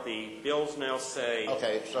part. The bills now say...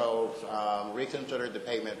 Okay, so reconsider the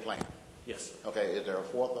payment plan. Yes. Okay, is there a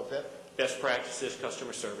fourth or fifth? Best practices,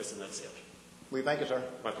 customer service, and that's it. We thank you, sir.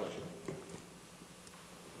 My pleasure.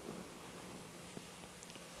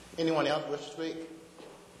 Anyone else wish to speak?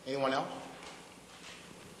 Anyone else?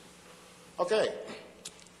 Okay.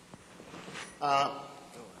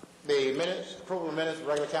 The minutes, approval of minutes,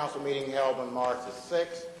 regular council meeting held on March the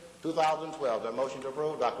 6th, 2012. Is there a motion to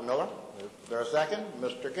approve? Dr. Miller? Is there a second?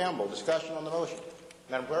 Mr. Campbell, discussion on the motion.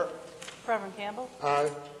 Madam Clerk? Reverend Campbell.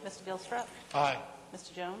 Aye. Mr. Gilstrap. Aye.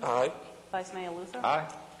 Mr. Jones. Aye. Vice Mayor Luther. Aye.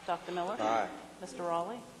 Dr. Miller. Aye. Mr.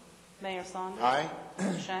 Raleigh. Mayor Saunders. Aye.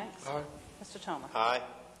 Mr. Shanks. Aye. Mr. Tomer. Aye.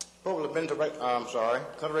 Approval of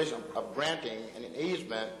consideration of granting an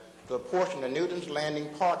easement to a portion of Newton's Landing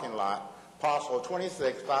parking lot, parcel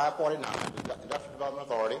 26549, Industrial Development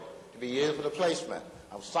Authority, to be used for the placement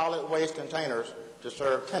of solid waste containers to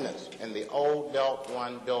serve tenants in the old Delta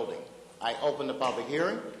 1 building. I open the public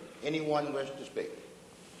hearing. Anyone wish to speak?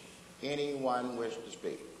 Anyone wish to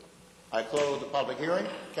speak? I close the public hearing.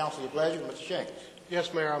 Council, your pleasure. Mr. Shanks.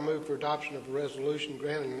 Yes, Mayor, I move for adoption of a resolution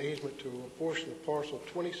granting an easement to a portion of parcel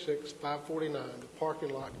 26549, the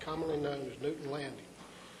parking lot commonly known as Newton Landing,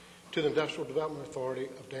 to the Industrial Development Authority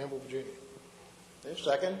of Danville, Virginia.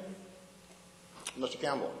 Second. Mr.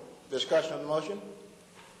 Campbell. Discussion on the motion.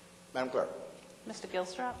 Madam Clerk. Mr.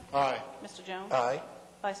 Gilstrap. Aye. Mr. Jones. Aye.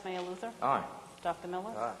 Vice Mayor Luther. Aye. Dr.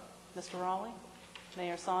 Miller. Aye. Mr. Raleigh.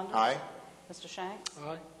 Mayor Saunders. Aye. Mr. Shanks.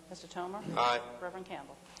 Aye. Mr. Tomer. Aye. Reverend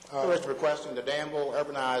Campbell. First, requesting the Danville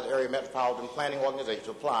Urbanized Area Metropolitan Planning Organization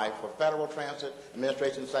to apply for Federal Transit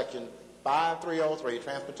Administration Section 5303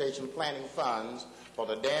 Transportation Planning Funds for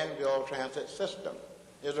the Danville Transit System.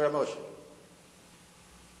 Is there a motion?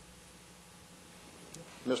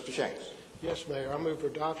 Mr. Shanks. Yes, Mayor, I move for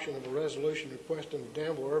adoption of a resolution requesting the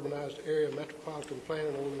Danville Urbanized Area Metropolitan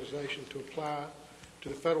Planning Organization to apply to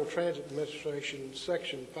the Federal Transit Administration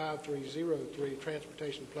Section 5303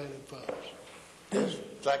 Transportation Planning Funds.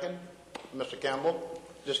 Second. Mr. Campbell.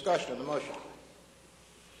 Discussion of the motion.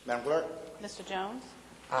 Madam Clerk. Mr. Jones.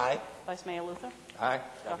 Aye. Vice Mayor Luther. Aye.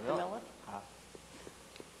 Dr. Miller. Aye.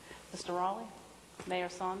 Mr. Raleigh. Mayor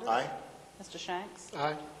Saunders. Aye. Mr. Shanks.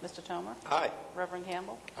 Aye. Mr. Tomer. Aye. Reverend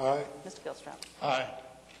Campbell. Aye. Mr. Gilstrap. Aye.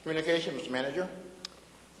 Communication, Mr. Manager.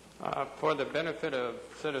 For the benefit of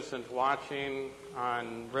citizens watching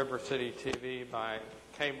on River City TV by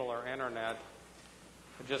cable or internet,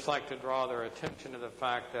 I'd just like to draw their attention to the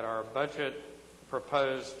fact that our budget,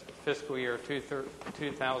 proposed fiscal year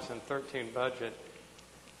 2013 budget,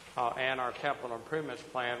 and our capital improvements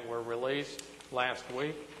plan were released last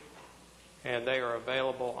week, and they are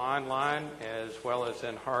available online as well as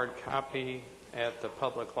in hard copy at the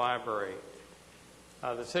public library.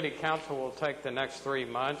 The City Council will take the next 3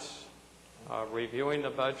 months reviewing the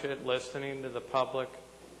budget, listening to the public,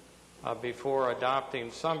 before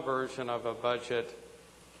adopting some version of a budget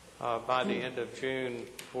by the end of June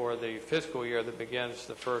for the fiscal year that begins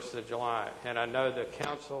the 1st of July. And I know the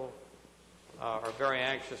Council are very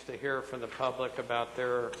anxious to hear from the public about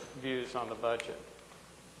their views on the budget.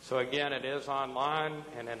 So again, it is online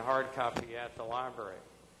and in hard copy at the library.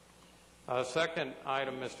 Second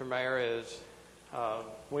item, Mr. Mayor, is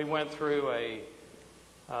we went through a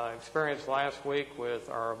experience last week with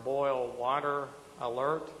our boil water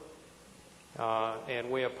alert, and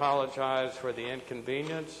we apologize for the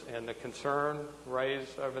inconvenience and the concern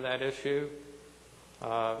raised over that issue.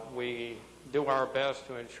 We do our best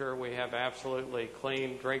to ensure we have absolutely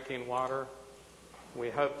clean drinking water. We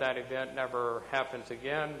hope that event never happens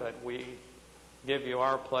again, but we give you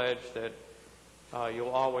our pledge that you'll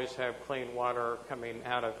always have clean water coming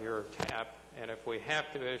out of your tap. And if we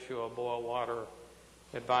have to issue a boil water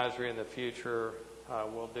advisory in the future,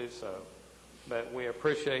 we'll do so. But we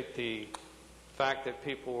appreciate the fact that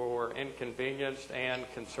people were inconvenienced and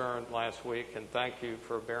concerned last week, and thank you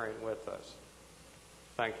for bearing with us.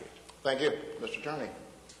 Thank you. Thank you. Mr. Attorney.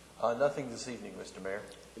 Nothing this evening, Mr. Mayor.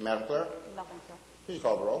 Madam Clerk, Nothing, sir. please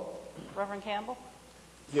call the roll. Reverend Campbell?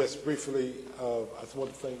 Yes, briefly, I just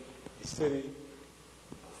want to thank the city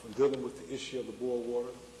for dealing with the issue of the boil water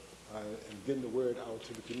and getting the word out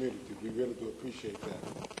to the community. We really do appreciate that.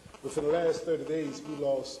 Within the last 30 days, we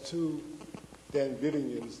lost 2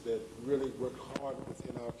 Danvillians that really worked hard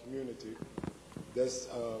within our community. That's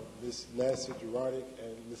Ms. Nancy Duranic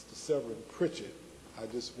and Mr. Severin Pritchett. I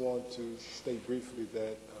just want to state briefly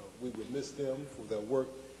that we would miss them for their work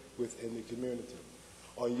within the community.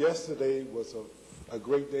 On yesterday was a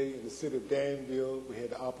great day in the city of Danville. We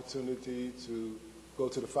had the opportunity to go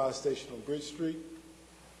to the fire station on Bridge Street,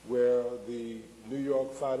 where the New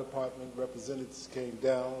York Fire Department representatives came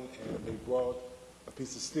down and they brought a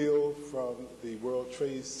piece of steel from the World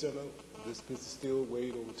Trade Center. This piece of steel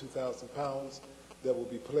weighed over 2,000 pounds that will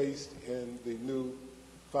be placed in the new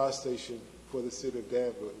fire station for the city of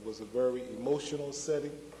Danville. It was a very emotional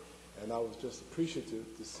setting, and I was just appreciative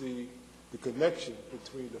to see the connection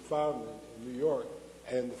between the firemen in New York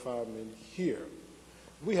and the firemen here.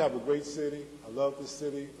 We have a great city. I love the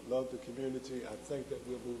city. I love the community. I think that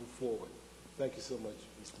we're moving forward. Thank you so much,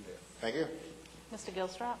 Mr. Mayor. Thank you. Mr.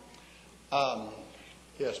 Gilstrap?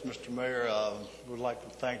 Yes, Mr. Mayor, would like to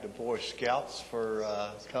thank the Boy Scouts for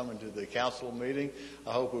coming to the council meeting.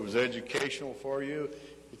 I hope it was educational for you.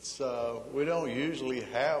 It's we don't usually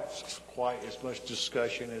have quite as much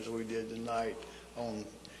discussion as we did tonight on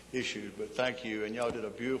issues, but thank you, and y'all did a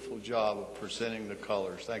beautiful job of presenting the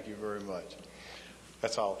colors. Thank you very much.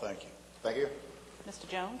 That's all. Thank you. Thank you. Mr.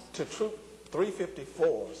 Jones? To Troop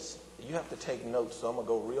 354s, you have to take notes, so I'm going to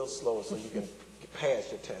go real slow so you can pass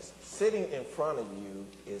your test. Sitting in front of you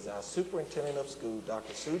is our superintendent of school,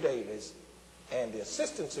 Dr. Sue Davis, and the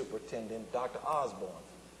assistant superintendent, Dr. Osborne.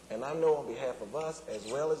 And I know on behalf of us,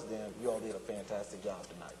 as well as them, you all did a fantastic job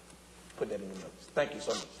tonight. Put that in the notes. Thank you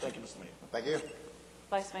so much. Thank you, Mr. Mayor. Thank you.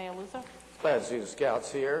 Vice Mayor Luther? Glad to see the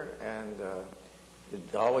scouts here, and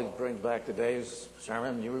it always brings back the days,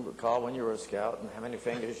 Sherman, you recall when you were a scout and how many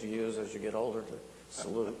fingers you use as you get older to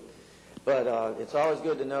salute. But it's always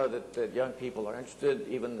good to know that young people are interested,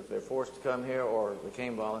 even if they're forced to come here or they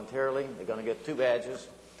came voluntarily. They're going to get 2 badges,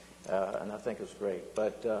 and I think it's great.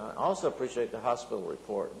 But I also appreciate the hospital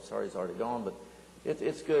report. I'm sorry it's already gone, but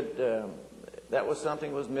it's good. That was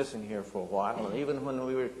something was missing here for a while, and even when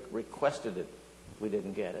we requested it, we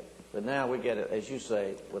didn't get it. But now we get it, as you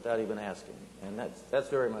say, without even asking, and that's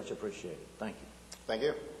very much appreciated. Thank you. Thank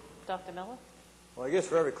you. Dr. Miller? Well, I guess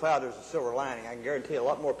for every cloud there's a silver lining. I can guarantee a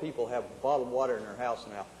lot more people have bottled water in their house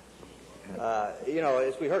now. You know,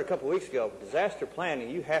 as we heard a couple of weeks ago, disaster planning,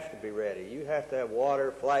 you have to be ready. You have to have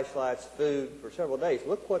water, flashlights, food for several days.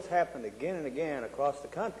 Look what's happened again and again across the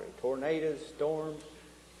country. Tornadoes, storms.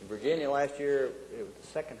 In Virginia last year, it was the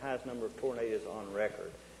second highest number of tornadoes on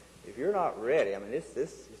record. If you're not ready, I mean, this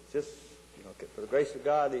is just, you know, for the grace of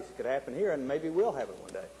God, these could happen here, and maybe will happen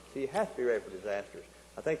one day. So you have to be ready for disasters.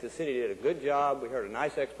 I think the city did a good job. We heard a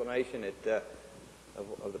nice explanation of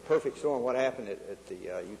the perfect storm, what happened at the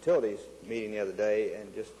utilities meeting the other day,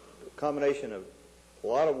 and just a combination of a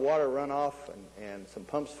lot of water runoff and some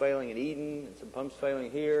pumps failing in Eden and some pumps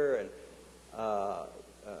failing here, and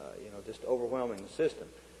you know, just overwhelming the system.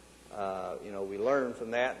 You know, we learned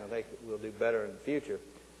from that, and I think we'll do better in the future.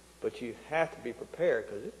 But you have to be prepared,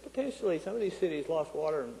 because potentially some of these cities lost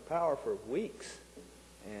water and power for weeks.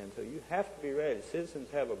 And so you have to be ready.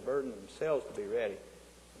 Citizens have a burden themselves to be ready.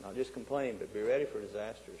 Not just complain, but be ready for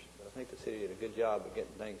disasters. I think the city did a good job of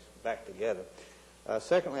getting things back together.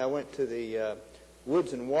 Secondly, I went to the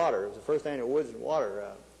Woods and Water. It was the first annual Woods and Water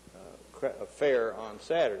fair on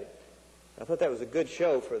Saturday. I thought that was a good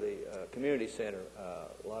show for the community center.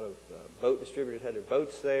 A lot of boat distributors had their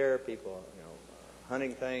boats there. People,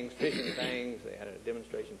 hunting things, fishing things. They had a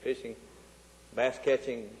demonstration fishing, bass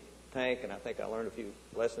catching tank, and I think I learned a few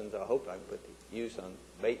lessons. I hope I can put the use on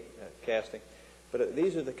bait casting. But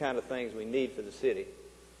these are the kind of things we need for the city.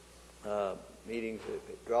 Meetings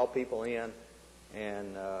that draw people in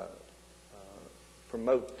and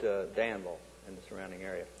promote Danville and the surrounding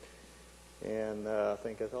area. And I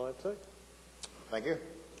think that's all I have to say. Thank you.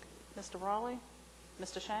 Mr. Raleigh?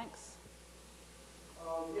 Mr. Shanks?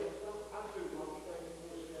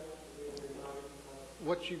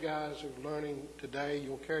 What you guys are learning today,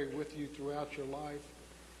 you'll carry with you throughout your life,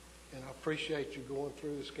 and I appreciate you going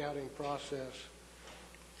through the scouting process.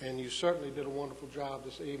 And you certainly did a wonderful job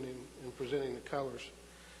this evening in presenting the colors.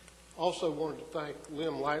 Also wanted to thank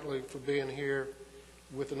Lim Lightly for being here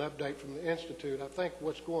with an update from the Institute. I think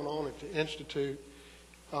what's going on at the Institute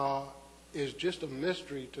is just a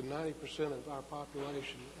mystery to 90% of our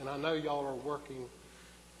population. And I know y'all are working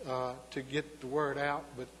to get the word out,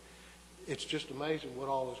 but it's just amazing what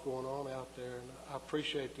all is going on out there. And I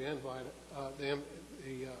appreciate the invite,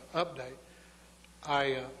 the update.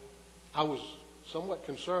 I was somewhat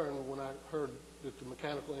concerned when I heard that the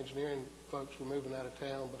mechanical engineering folks were moving out of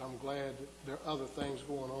town, but I'm glad that there are other things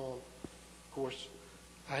going on. Of course,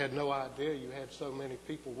 I had no idea you had so many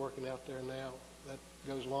people working out there now. That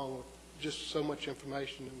goes along with just so much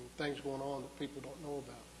information and things going on that people don't know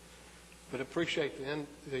about. But appreciate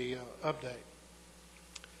the update.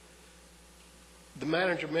 The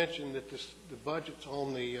manager mentioned that the budget's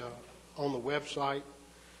on the website.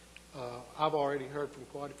 I've already heard from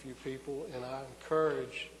quite a few people, and I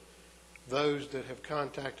encourage those that have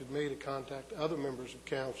contacted me to contact other members of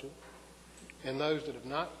council, and those that have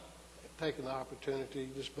not taken the opportunity.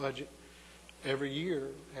 This budget every year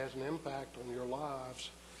has an impact on your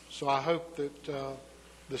lives. So I hope that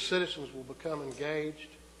the citizens will become engaged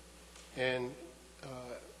and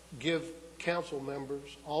give council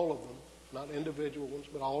members, all of them, not individual ones,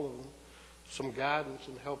 but all of them, some guidance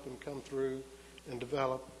and help them come through and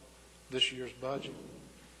develop this year's budget.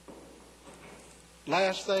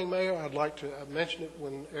 Last thing, Mayor, I'd like to mention it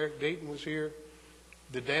when Eric Deaton was here.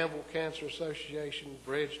 The Danville Cancer Association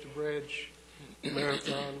Bridge to Bridge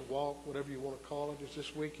Marathon, Walk, whatever you want to call it, is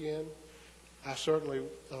this weekend. I certainly,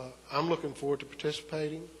 I'm looking forward to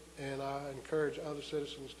participating, and I encourage other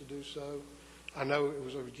citizens to do so. I know it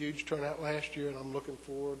was a huge turnout last year, and I'm looking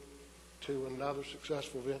forward to another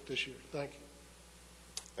successful event this year. Thank you.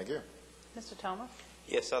 Thank you. Mr. Tomer?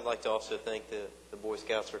 Yes, I'd like to also thank the Boy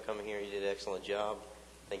Scouts for coming here. You did an excellent job.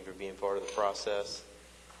 Thank you for being part of the process.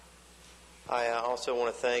 I also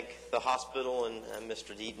want to thank the hospital and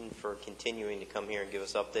Mr. Deaton for continuing to come here and give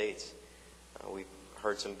us updates. We've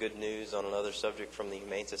heard some good news on another subject from the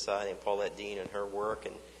Humane Society and Paulette Dean and her work.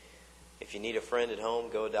 And if you need a friend at home,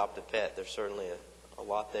 go adopt a pet. There's certainly a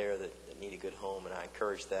lot there that need a good home, and I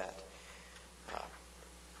encourage that.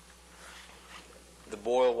 The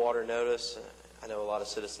boil water notice, I know a lot of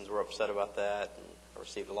citizens were upset about that, and I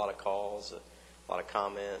received a lot of calls, a lot of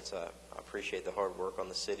comments. I appreciate the hard work on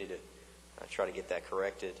the city to try to get that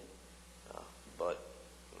corrected. But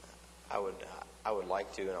I would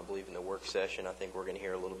like to, and I believe in the work session, I think we're going to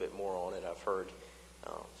hear a little bit more on it. I've heard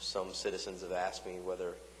some citizens have asked me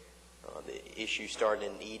whether the issue started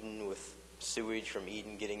in Eden with sewage from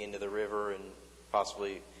Eden getting into the river and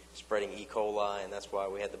possibly spreading E. coli, and that's why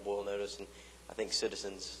we had the boil notice. And I think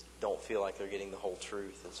citizens don't feel like they're getting the whole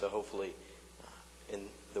truth. And so hopefully in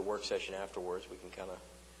the work session afterwards, we can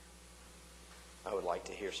I would like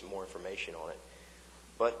to hear some more information on it.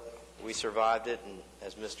 But we survived it, and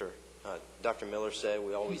as Dr. Miller said,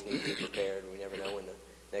 we always need to be prepared. We never know when the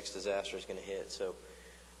next disaster is going to hit. So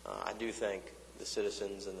I do thank the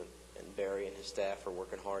citizens and Barry and his staff for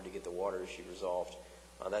working hard to get the water issue resolved.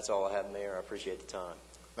 That's all I have, Mayor. I appreciate the time.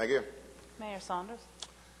 Thank you. Mayor Saunders?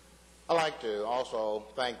 I'd like to also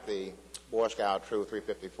thank the Boy Scout Troop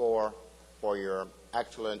 354 for your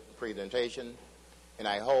excellent presentation, and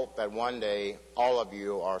I hope that one day all of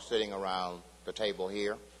you are sitting around the table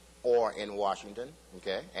here or in Washington,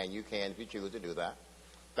 okay, and you can if you choose to do that.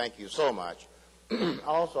 Thank you so much.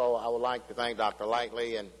 Also, I would like to thank Dr.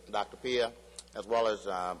 Lightly and Dr. Pia, as well as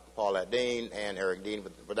Paulette Dean and Eric Dean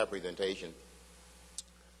for their presentation.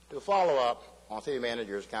 To follow up on City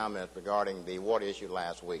Manager's comments regarding the water issue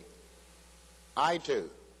last week, I, too,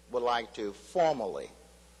 would like to formally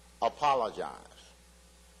apologize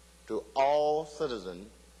to all citizens,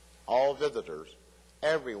 all visitors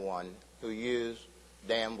everyone who used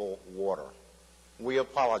Danville water. We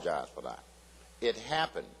apologize for that. It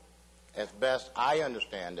happened, as best I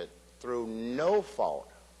understand it, through no fault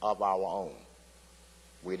of our own.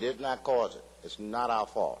 We did not cause it. It's not our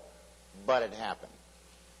fault, but it happened.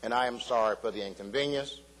 And I am sorry for the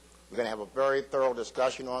inconvenience. We're going to have a very thorough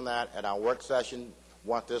discussion on that at our work session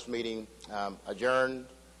once this meeting adjourned.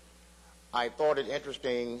 I thought it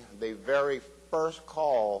interesting, the very first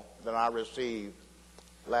call that I received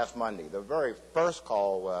last Monday, the very first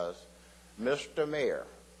call was, Mr. Mayor,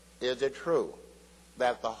 is it true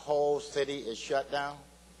that the whole city is shut down?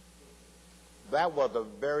 That was the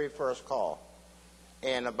very first call.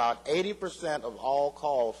 And about 80% of all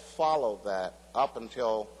calls followed that up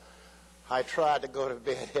until I tried to go to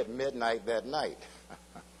bed at midnight that night.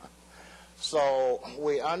 So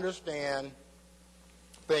we understand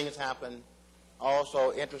things happen.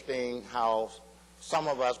 Also interesting how some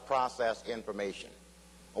of us process information.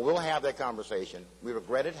 We'll have that conversation. We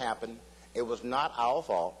regret it happened. It was not our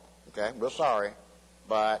fault. Okay, we're sorry.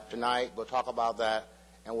 But tonight we'll talk about that,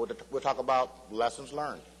 and we'll talk about lessons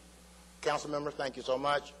learned. Council members, thank you so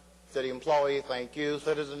much. City employee, thank you.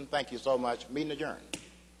 Citizen, thank you so much. Meeting adjourned.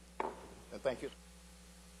 And thank you.